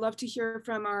 So I'd love to hear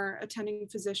from our attending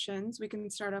physicians. We can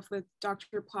start off with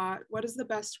Dr. Plott. What is the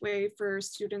best way for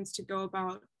students to go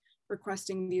about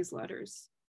requesting these letters?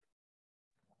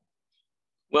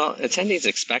 Well, attendees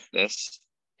expect this,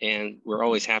 and we're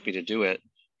always happy to do it.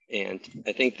 And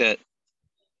I think that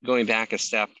going back a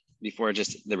step before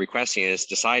just the requesting is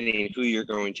deciding who you're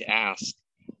going to ask.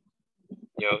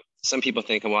 You know, some people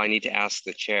think, well, I need to ask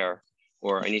the chair,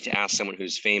 or I need to ask someone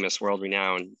who's famous, world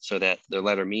renowned, so that their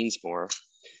letter means more,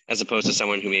 as opposed to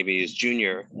someone who maybe is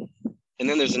junior. And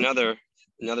then there's another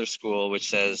school which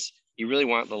says you really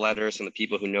want the letters from the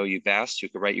people who know you best, who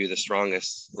could write you the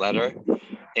strongest letter.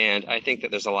 And I think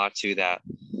that there's a lot to that.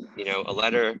 You know, a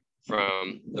letter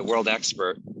from the world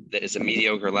expert that is a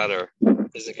mediocre letter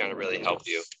isn't going to really help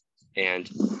you. And,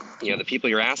 you know, the people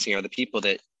you're asking are the people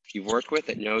that you've worked with,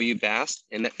 that know you best,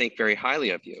 and that think very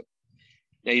highly of you.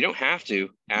 Now, you don't have to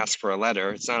ask for a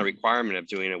letter. It's not a requirement of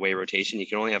doing a away rotation. You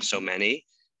can only have so many.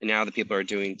 And now the people are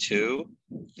doing 2.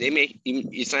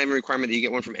 It's not even a requirement that you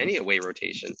get one from any away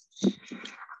rotation.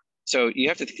 So you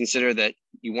have to consider that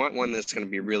you want one that's going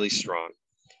to be really strong.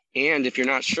 And if you're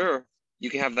not sure, you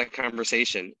can have that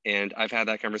conversation. And I've had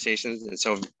that conversation. And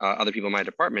so other people in my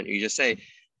department, you just say,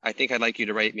 I think I'd like you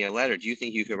to write me a letter. Do you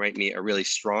think you could write me a really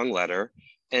strong letter?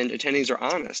 And attendees are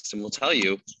honest and will tell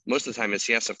you, most of the time it's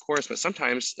yes, of course, but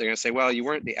sometimes they're going to say, well, you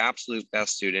weren't the absolute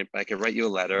best student, but I could write you a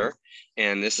letter,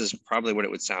 and this is probably what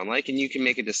it would sound like, and you can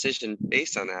make a decision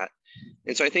based on that.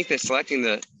 And so I think that selecting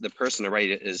the person to write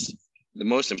it is the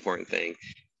most important thing.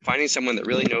 Finding someone that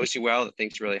really knows you well, that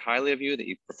thinks really highly of you, that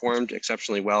you performed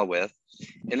exceptionally well with.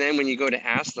 And then when you go to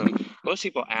ask them, most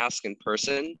people ask in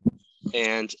person,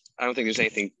 and I don't think there's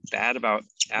anything bad about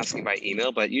asking by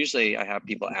email, but usually I have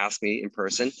people ask me in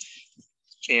person.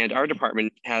 And our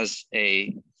department has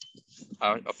a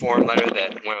form letter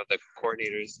that one of the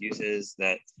coordinators uses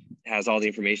that has all the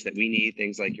information that we need,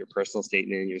 things like your personal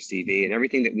statement, your CV, and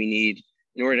everything that we need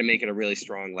in order to make it a really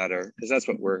strong letter, because that's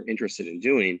what we're interested in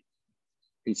doing.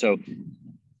 And so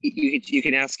you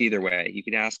can ask either way. You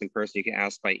can ask in person, you can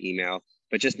ask by email,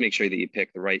 but just make sure that you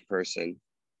pick the right person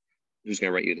who's going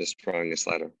to write you the strongest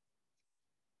letter.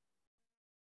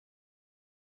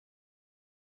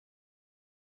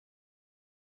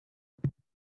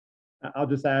 I'll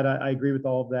just add, I agree with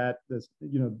all of that. This,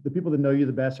 you know, the people that know you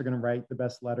the best are going to write the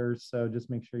best letters. So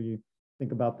just make sure you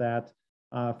think about that.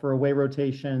 For away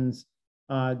rotations,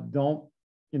 don't,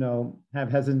 you know,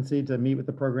 have hesitancy to meet with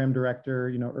the program director,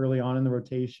 you know, early on in the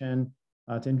rotation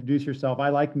to introduce yourself. I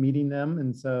like meeting them.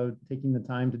 And so taking the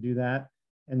time to do that.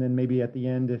 And then maybe at the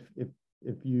end,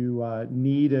 if you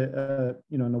need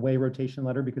you know, an away rotation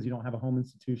letter because you don't have a home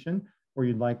institution or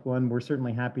you'd like one, we're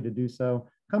certainly happy to do so.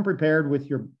 Come prepared with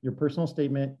your personal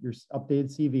statement, your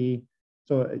updated CV.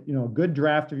 So, you know, a good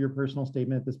draft of your personal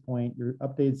statement at this point, your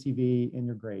updated CV, and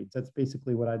your grades. That's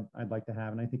basically what I'd like to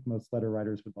have. And I think most letter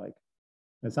writers would like.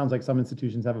 It sounds like some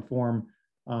institutions have a form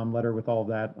letter with all of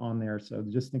that on there. So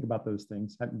just think about those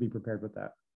things. Have to be prepared with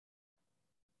that.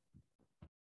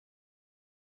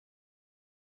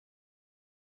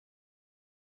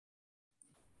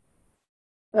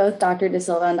 Both Dr. De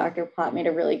Silva and Dr. Plott made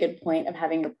a really good point of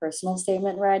having your personal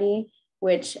statement ready,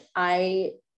 which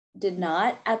I did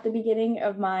not at the beginning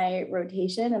of my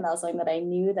rotation. And that was something that I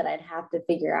knew that I'd have to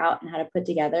figure out and how to put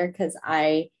together because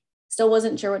I still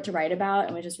wasn't sure what to write about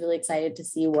and was just really excited to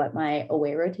see what my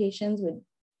away rotations would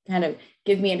kind of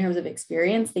give me in terms of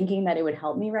experience, thinking that it would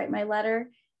help me write my letter.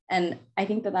 And I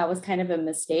think that was kind of a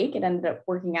mistake. It ended up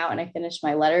working out and I finished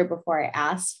my letter before I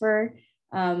asked for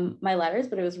my letters,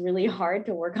 but it was really hard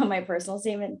to work on my personal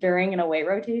statement during an away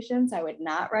rotation. So I would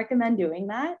not recommend doing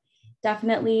that.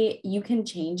 Definitely you can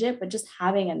change it, but just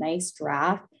having a nice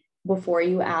draft before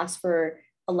you ask for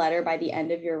a letter by the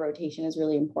end of your rotation is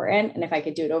really important. And if I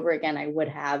could do it over again, I would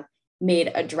have made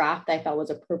a draft that I felt was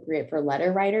appropriate for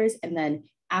letter writers. And then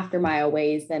after my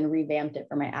aways, then revamped it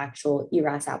for my actual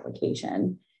ERAS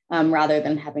application rather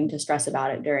than having to stress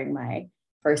about it during my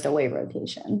first away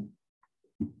rotation.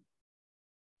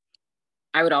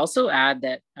 I would also add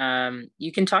that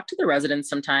you can talk to the residents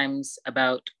sometimes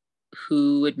about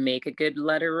who would make a good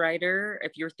letter writer.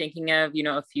 If you're thinking of, you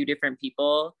know, a few different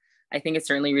people, I think it's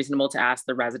certainly reasonable to ask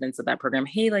the residents of that program,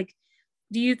 hey, like,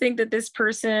 do you think that this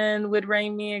person would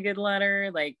write me a good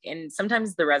letter? Like, and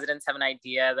sometimes the residents have an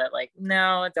idea that like,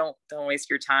 no, don't waste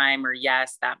your time, or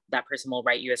yes, that person will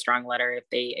write you a strong letter if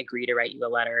they agree to write you a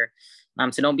letter.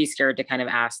 So don't be scared to kind of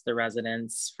ask the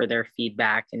residents for their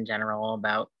feedback in general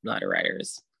about letter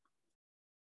writers.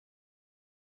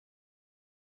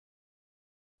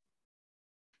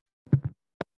 A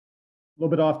little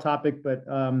bit off topic, but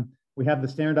We have the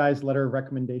standardized letter of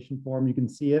recommendation form. You can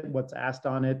see it, what's asked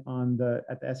on it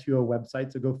at the SUO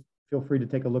website. So feel free to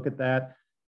take a look at that.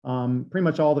 Pretty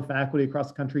much all the faculty across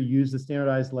the country use the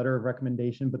standardized letter of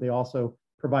recommendation, but they also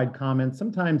provide comments,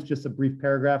 sometimes just a brief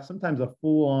paragraph, sometimes a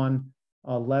full-on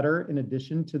letter in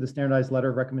addition to the standardized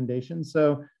letter of recommendation.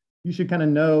 So you should kind of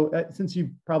know, since you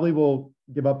probably will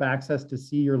give up access to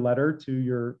see your letter to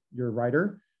your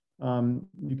writer,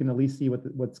 you can at least see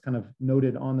what's kind of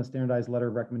noted on the standardized letter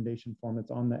of recommendation form. It's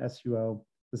on the SUO,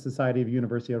 the Society of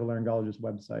University Otolaryngologists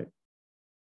website.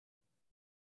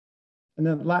 And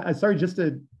then, sorry, just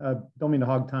to, don't mean to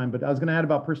hog time, but I was going to add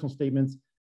about personal statements.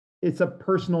 It's a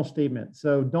personal statement.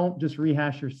 So don't just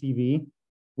rehash your CV.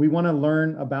 We want to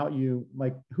learn about you,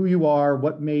 like who you are,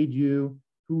 what made you,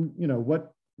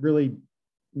 what really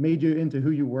made you into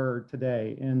who you were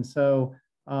today. And so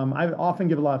I often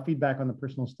give a lot of feedback on the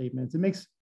personal statements.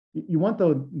 You want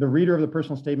the reader of the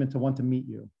personal statement to want to meet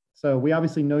you. So we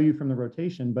obviously know you from the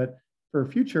rotation, but for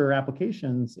future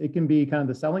applications, it can be kind of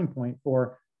the selling point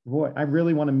for, boy, I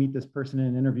really want to meet this person in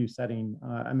an interview setting.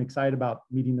 I'm excited about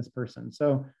meeting this person.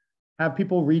 So have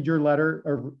people read your letter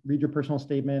or read your personal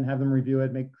statement, have them review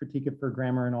it, critique it for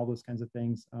grammar and all those kinds of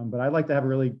things. But I like to have a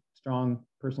really strong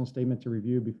personal statement to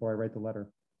review before I write the letter.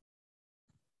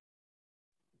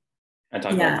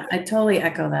 Yeah, I totally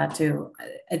echo that too.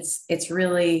 It's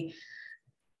really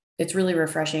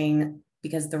refreshing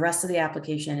because the rest of the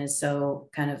application is so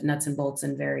kind of nuts and bolts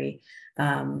and very,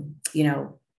 kind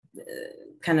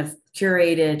of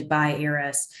curated by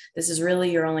IRIS. This is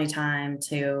really your only time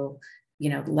to,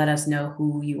 let us know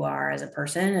who you are as a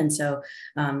person. And so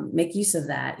make use of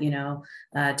that,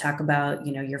 talk about,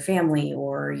 your family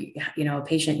or, a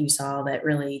patient you saw that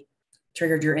really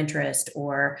triggered your interest,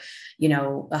 or,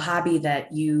 a hobby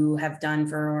that you have done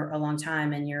for a long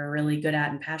time and you're really good at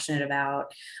and passionate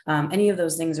about. Any of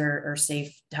those things are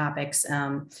safe topics.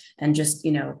 And just,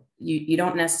 you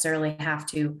don't necessarily have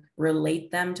to relate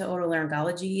them to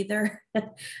otolaryngology either.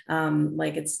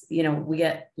 Like it's, we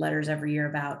get letters every year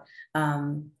about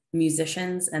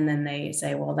musicians, and then they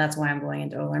say, well, that's why I'm going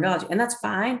into otolaryngology, and that's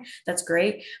fine. That's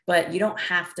great. But you don't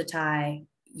have to tie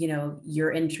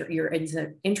your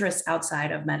interests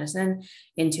outside of medicine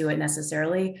into it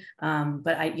necessarily.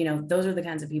 But those are the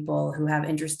kinds of people who have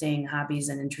interesting hobbies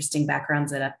and interesting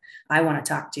backgrounds that I want to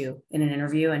talk to in an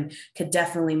interview, and could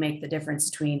definitely make the difference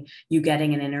between you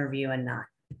getting an interview and not.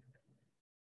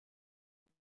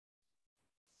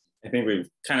 I think we've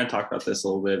kind of talked about this a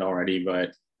little bit already,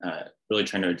 but really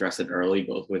trying to address it early,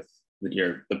 both with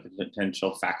the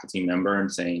potential faculty member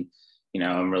and saying,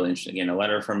 I'm really interested in getting a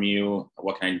letter from you.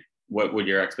 What would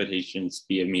your expectations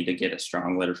be of me to get a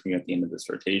strong letter from you at the end of this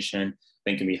rotation? I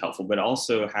think can be helpful, but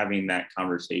also having that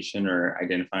conversation or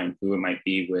identifying who it might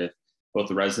be with both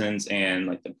the residents and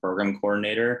like the program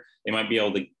coordinator. They might be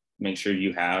able to make sure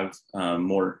you have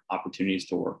more opportunities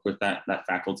to work with that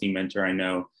faculty mentor. I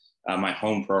know my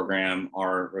home program,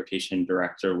 our rotation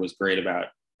director was great about,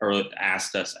 or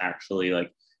asked us actually,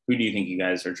 like, who do you think you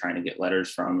guys are trying to get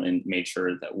letters from, and made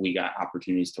sure that we got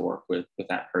opportunities to work with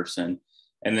that person.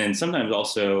 And then sometimes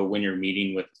also when you're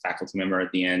meeting with a faculty member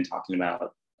at the end, talking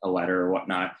about a letter or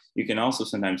whatnot, you can also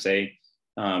sometimes say,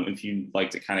 if you'd like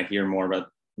to kind of hear more about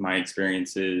my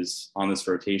experiences on this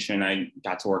rotation, I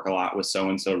got to work a lot with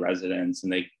so-and-so residents,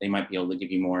 and they might be able to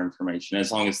give you more information,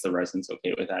 as long as the resident's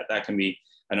okay with that. That can be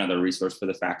another resource for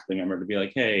the faculty member to be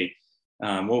like, hey,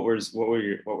 what were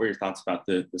your thoughts about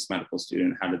this medical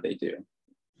student? How did they do?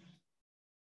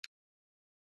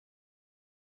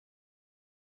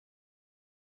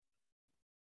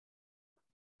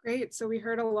 Great. So we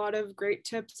heard a lot of great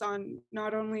tips on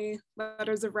not only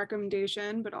letters of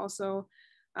recommendation, but also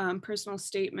personal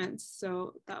statements.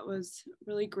 So that was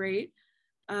really great.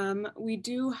 We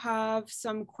do have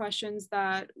some questions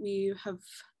that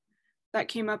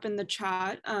came up in the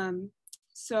chat.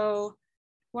 So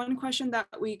one question that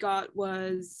we got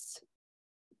was,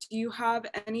 do you have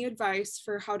any advice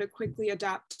for how to quickly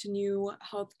adapt to new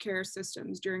healthcare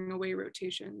systems during away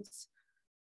rotations?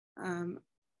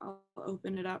 I'll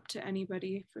open it up to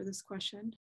anybody for this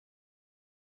question.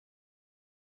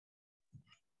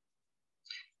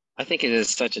 I think it is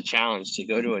such a challenge to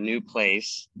go to a new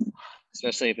place,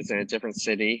 especially if it's in a different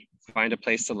city, find a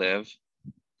place to live,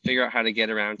 figure out how to get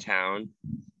around town,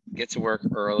 get to work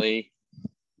early,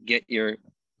 get your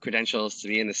credentials to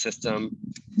be in the system,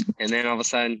 and then all of a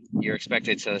sudden you're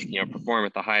expected to perform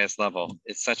at the highest level.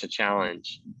 It's such a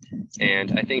challenge.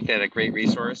 And I think that a great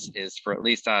resource is, for at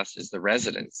least us, is the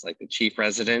residents, like the chief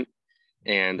resident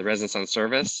and the residents on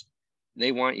service.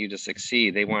 They want you to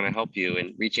succeed. They want to help you,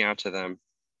 and reaching out to them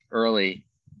early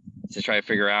to try to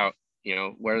figure out,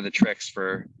 what are the tricks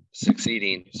for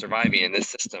succeeding, surviving in this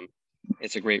system,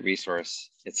 it's a great resource.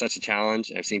 It's such a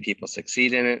challenge. I've seen people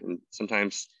succeed in it, and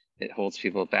sometimes it holds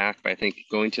people back. But I think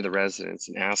going to the residents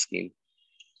and asking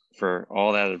for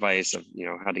all that advice of, you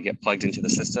know, how to get plugged into the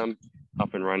system,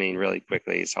 up and running really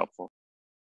quickly is helpful.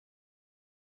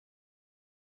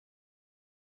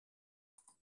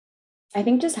 I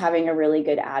think just having a really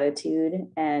good attitude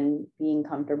and being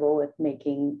comfortable with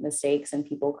making mistakes and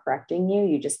people correcting you,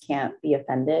 you just can't be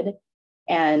offended.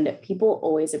 And people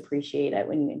always appreciate it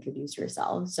when you introduce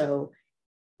yourself. So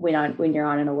when you're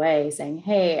on an OA saying,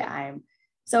 hey, I'm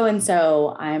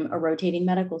so-and-so, I'm a rotating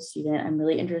medical student, I'm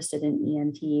really interested in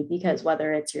ENT, because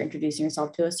whether it's you're introducing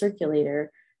yourself to a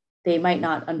circulator, they might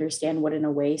not understand what an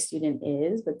OA student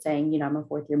is, but saying, you know, I'm a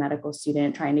fourth year medical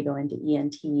student trying to go into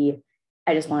ENT.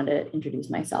 I just wanted to introduce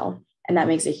myself. And that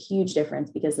makes a huge difference,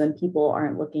 because then people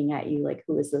aren't looking at you like,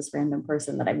 who is this random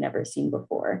person that I've never seen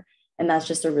before? And that's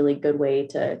just a really good way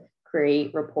to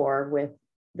create rapport with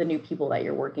the new people that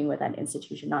you're working with at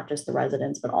institution, not just the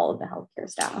residents, but all of the healthcare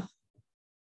staff.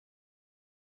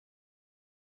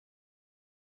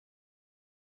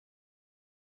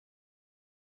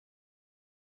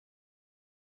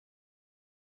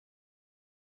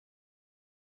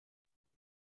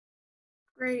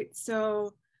 Great.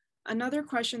 So another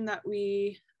question that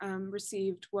we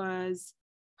received was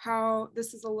how,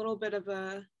 this is a little bit of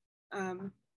a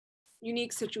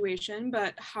unique situation,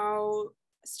 but how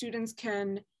students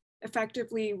can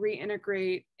effectively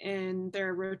reintegrate in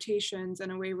their rotations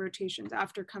and away rotations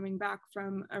after coming back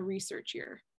from a research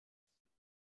year.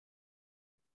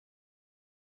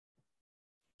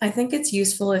 I think it's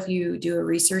useful if you do a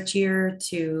research year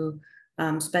to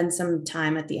spend some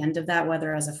time at the end of that,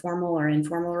 whether as a formal or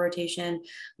informal rotation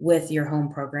with your home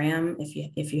program,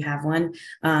 if you have one,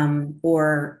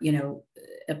 or, you know,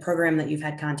 a program that you've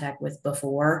had contact with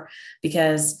before,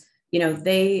 because, you know,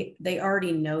 they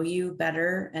already know you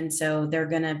better. And so they're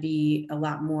going to be a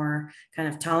lot more kind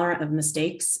of tolerant of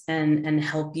mistakes and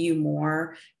help you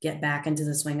more get back into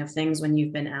the swing of things when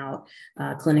you've been out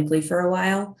clinically for a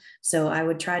while. So I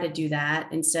would try to do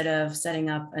that instead of setting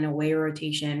up an away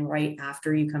rotation right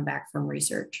after you come back from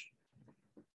research.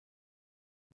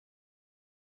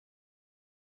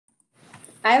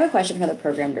 I have a question for the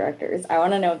program directors. I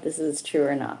want to know if this is true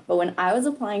or not. But when I was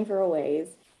applying for aways,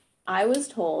 I was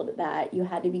told that you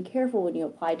had to be careful when you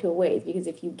apply to aways, because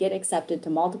if you get accepted to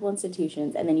multiple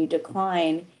institutions and then you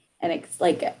decline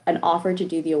an offer to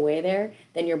do the away there,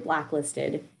 then you're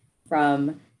blacklisted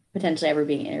from potentially ever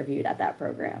being interviewed at that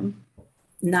program.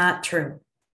 Not true.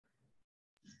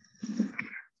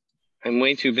 I'm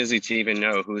way too busy to even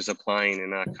know who's applying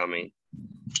and not coming.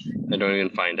 I don't even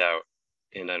find out,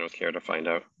 and I don't care to find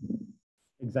out.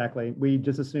 Exactly. We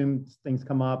just assume things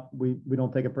come up. We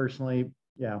don't take it personally.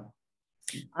 Yeah.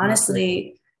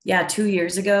 Honestly, yeah, 2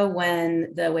 years ago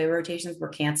when the away rotations were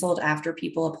canceled after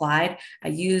people applied, I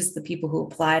used the people who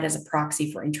applied as a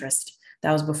proxy for interest.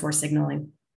 That was before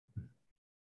signaling.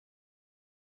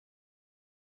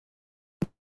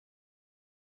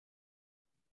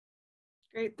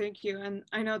 Great, thank you. And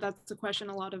I know that's a question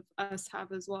a lot of us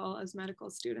have as well as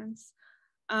medical students.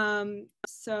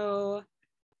 So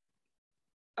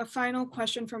a final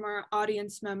question from our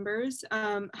audience members.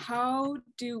 How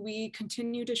do we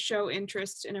continue to show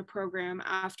interest in a program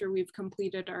after we've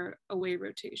completed our away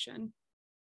rotation?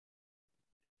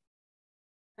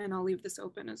 And I'll leave this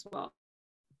open as well.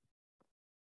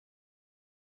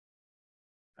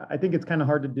 I think it's kind of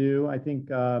hard to do. I think,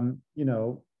 you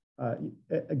know,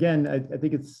 again, I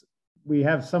think we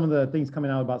have some of the things coming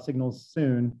out about signals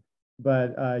soon,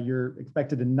 but you're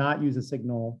expected to not use a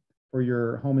signal for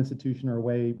your home institution or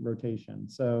away rotation.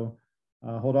 So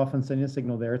hold off on sending a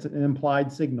signal there. It's an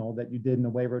implied signal that you did an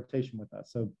away rotation with us.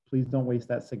 So please don't waste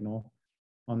that signal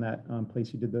on that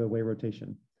place you did the away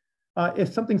rotation.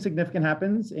 If something significant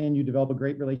happens and you develop a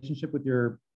great relationship with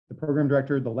the program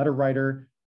director, the letter writer,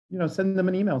 you know, send them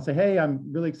an email and say, hey, I'm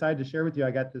really excited to share with you.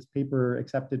 I got this paper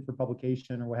accepted for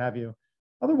publication or what have you.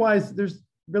 Otherwise, there's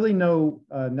really no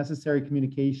necessary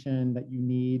communication that you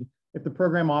need. If the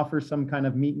program offers some kind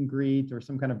of meet and greet or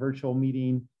some kind of virtual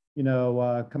meeting, you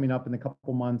know, coming up in a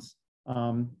couple months,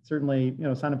 certainly, you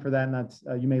know, sign up for that. And that's,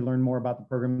 you may learn more about the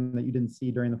program that you didn't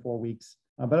see during the 4 weeks.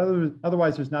 But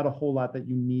otherwise, there's not a whole lot that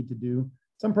you need to do.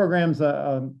 Some programs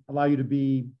allow you to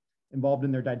be involved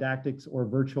in their didactics or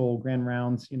virtual grand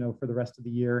rounds, you know, for the rest of the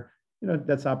year. You know,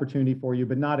 that's opportunity for you,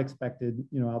 but not expected,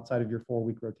 you know, outside of your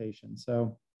 4-week rotation.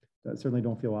 So certainly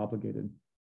don't feel obligated.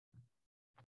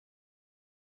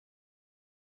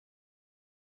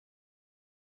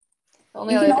 The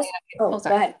only other thing, go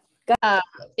ahead.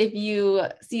 If you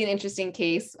see an interesting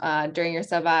case during your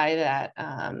sub-I that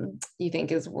you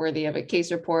think is worthy of a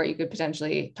case report, you could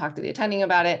potentially talk to the attending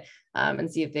about it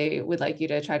and see if they would like you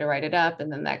to try to write it up.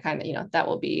 And then that kind of, that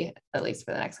will be, at least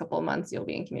for the next couple of months, you'll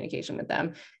be in communication with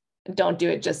them. Don't do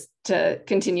it just to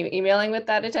continue emailing with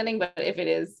that attending, but if it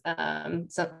is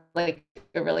something like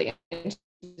a really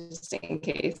interesting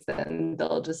case, then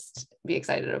they'll just be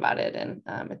excited about it. And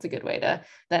it's a good way to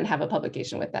then have a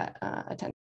publication with that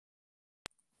attending.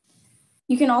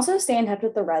 You can also stay in touch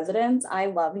with the residents. I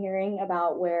love hearing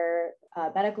about where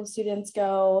medical students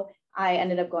go. I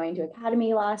ended up going to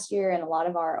Academy last year, and a lot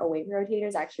of our OA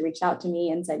rotators actually reached out to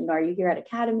me and said, are you here at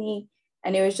Academy?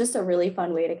 And it was just a really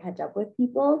fun way to catch up with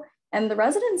people. And the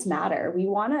residents matter. We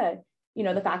want to,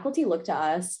 the faculty look to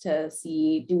us to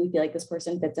see, do we feel like this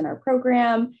person fits in our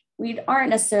program? We aren't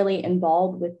necessarily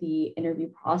involved with the interview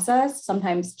process.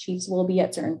 Sometimes chiefs will be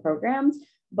at certain programs,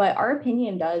 but our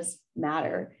opinion does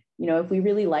matter. If we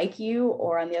really like you,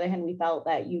 or on the other hand, we felt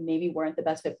that you maybe weren't the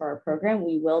best fit for our program,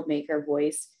 we will make our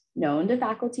voice known to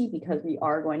faculty because we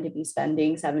are going to be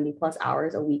spending 70+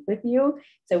 hours a week with you.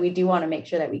 So we do want to make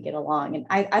sure that we get along. And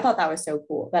I thought that was so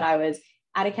cool that I was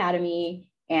at Academy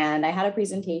and I had a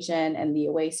presentation and the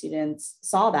OA students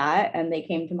saw that and they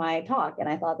came to my talk. And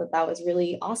I thought that that was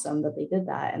really awesome that they did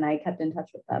that. And I kept in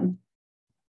touch with them.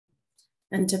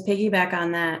 And to piggyback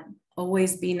on that,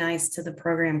 always be nice to the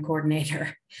program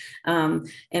coordinator. In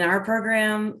our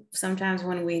program, sometimes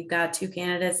when we've got two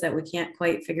candidates that we can't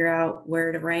quite figure out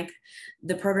where to rank,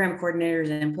 the program coordinator's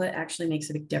input actually makes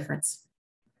a big difference.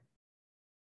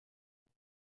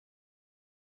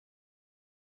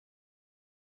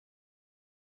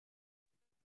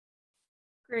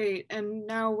 Great, and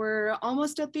now we're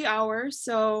almost at the hour,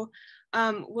 so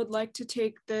would like to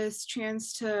take this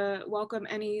chance to welcome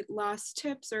any last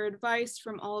tips or advice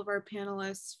from all of our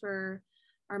panelists for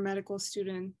our medical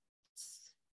students.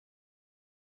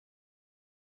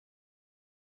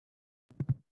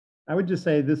 I would just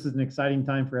say this is an exciting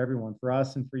time for everyone, for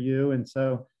us and for you. And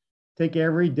so take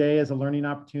every day as a learning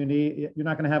opportunity. You're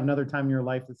not going to have another time in your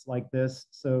life that's like this.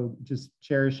 So just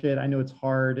cherish it. I know it's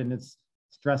hard and it's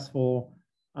stressful,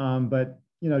 but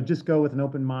just go with an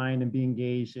open mind and be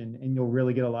engaged, and you'll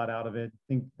really get a lot out of it.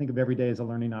 Think of every day as a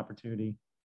learning opportunity.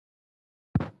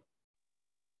 I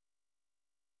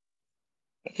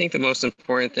think the most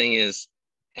important thing is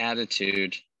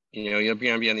attitude. You're going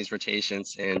to be on these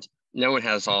rotations and no one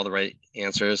has all the right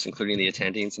answers, including the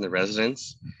attendings and the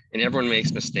residents, and everyone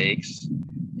makes mistakes,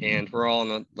 and we're all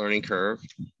on a learning curve.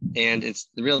 And it's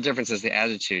the real difference is the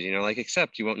attitude,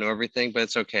 accept you won't know everything, but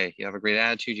it's okay. You have a great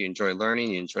attitude, you enjoy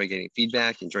learning, you enjoy getting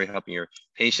feedback, you enjoy helping your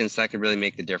patients. That could really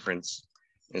make the difference.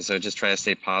 And so just try to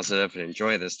stay positive and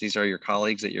enjoy this. These are your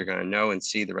colleagues that you're going to know and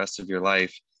see the rest of your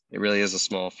life. It really is a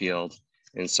small field.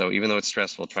 And so even though it's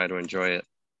stressful, try to enjoy it.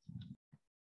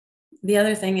 The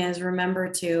other thing is remember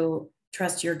to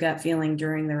trust your gut feeling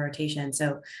during the rotation.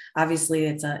 So obviously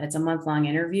it's a month-long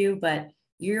interview, but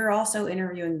you're also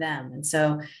interviewing them. And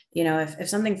so, if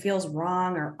something feels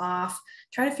wrong or off,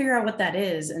 try to figure out what that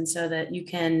is. And so that you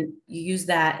can use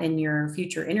that in your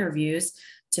future interviews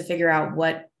to figure out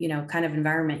what, kind of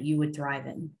environment you would thrive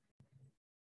in.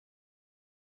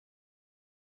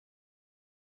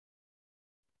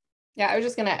 Yeah, I was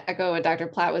just going to echo what Dr.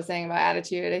 Platt was saying about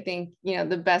attitude. I think,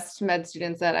 the best med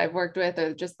students that I've worked with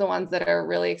are just the ones that are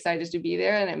really excited to be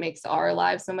there. And it makes our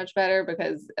lives so much better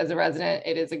because as a resident,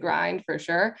 it is a grind for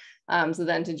sure. So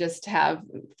then to just have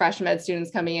fresh med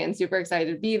students coming in, super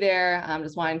excited to be there,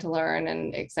 just wanting to learn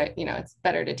and excited, it's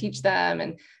better to teach them.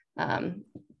 And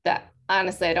that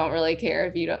honestly, I don't really care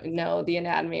if you don't know the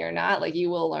anatomy or not, you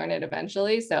will learn it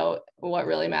eventually. So what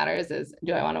really matters is,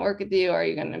 do I want to work with you? Or are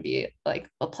you going to be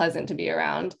pleasant to be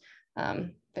around,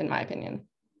 in my opinion.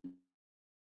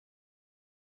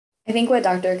 I think what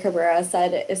Dr. Cabrera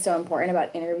said is so important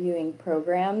about interviewing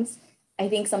programs. I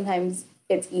think sometimes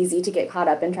it's easy to get caught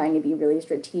up in trying to be really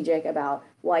strategic about,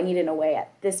 well, I need an OA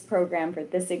at this program for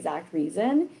this exact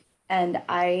reason. And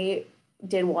I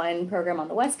did one program on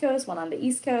the West Coast, one on the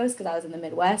East Coast, because I was in the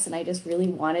Midwest, and I just really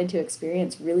wanted to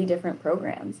experience really different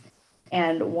programs.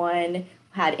 And one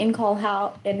had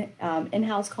in-house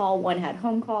call, one had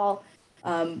home call.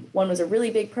 One was a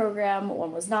really big program,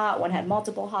 one was not, one had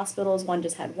multiple hospitals, one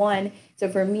just had one. So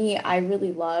for me, I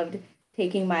really loved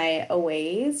taking my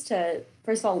OAs to,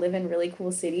 first of all, live in really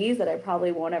cool cities that I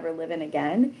probably won't ever live in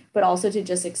again, but also to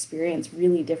just experience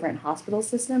really different hospital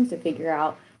systems to figure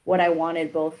out what I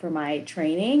wanted both for my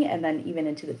training and then even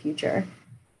into the future.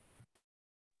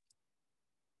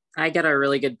 I got a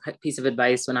really good piece of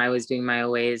advice when I was doing my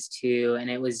OAs too. And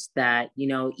it was that, you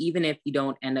know, even if you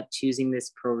don't end up choosing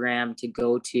this program to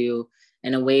go to,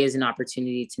 an OA is an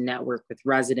opportunity to network with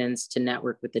residents, to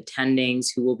network with attendings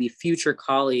who will be future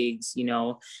colleagues, you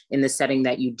know, in the setting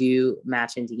that you do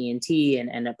match into ENT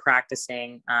and end up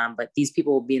practicing. But these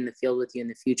people will be in the field with you in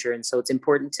the future. And so it's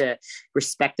important to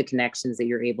respect the connections that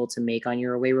you're able to make on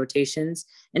your OA rotations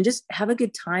and just have a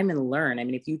good time and learn. I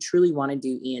mean, if you truly want to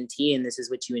do ENT and this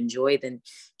is what you enjoy, then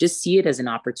just see it as an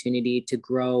opportunity to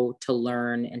grow, to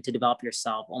learn, and to develop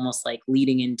yourself, almost like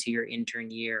leading into your intern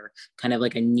year, kind of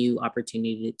like a new opportunity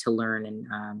to learn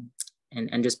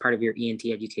and just part of your ENT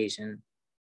education.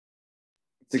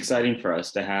 It's exciting for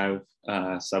us to have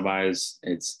sub-Is.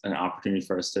 It's an opportunity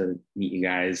for us to meet you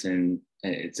guys, and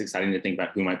it's exciting to think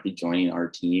about who might be joining our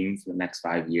team for the next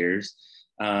 5 years.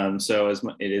 So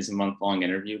it is a month-long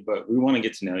interview, but we want to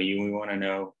get to know you. We want to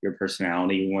know your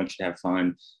personality. We want you to have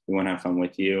fun. We want to have fun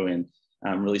with you, and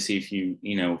really see if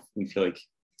we feel like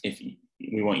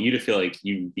we want you to feel like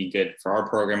you'd be good for our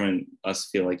program and us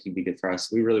feel like you'd be good for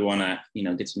us. We really want to,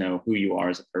 get to know who you are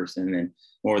as a person and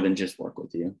more than just work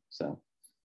with you. So.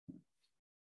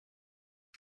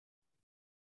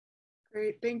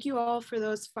 Great. Thank you all for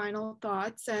those final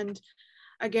thoughts. And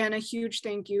again, a huge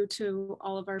thank you to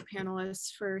all of our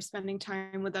panelists for spending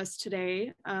time with us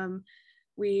today.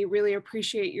 We really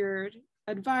appreciate your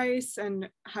advice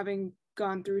and having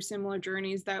gone through similar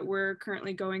journeys that we're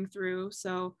currently going through.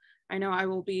 So I know I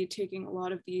will be taking a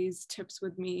lot of these tips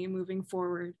with me moving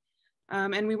forward.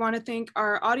 And we want to thank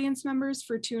our audience members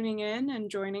for tuning in and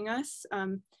joining us.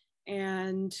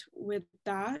 And with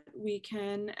that, we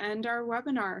can end our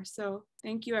webinar. So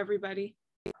thank you, everybody.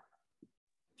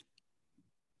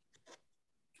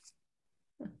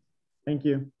 Thank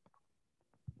you.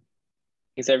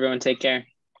 Thanks, everyone. Take care.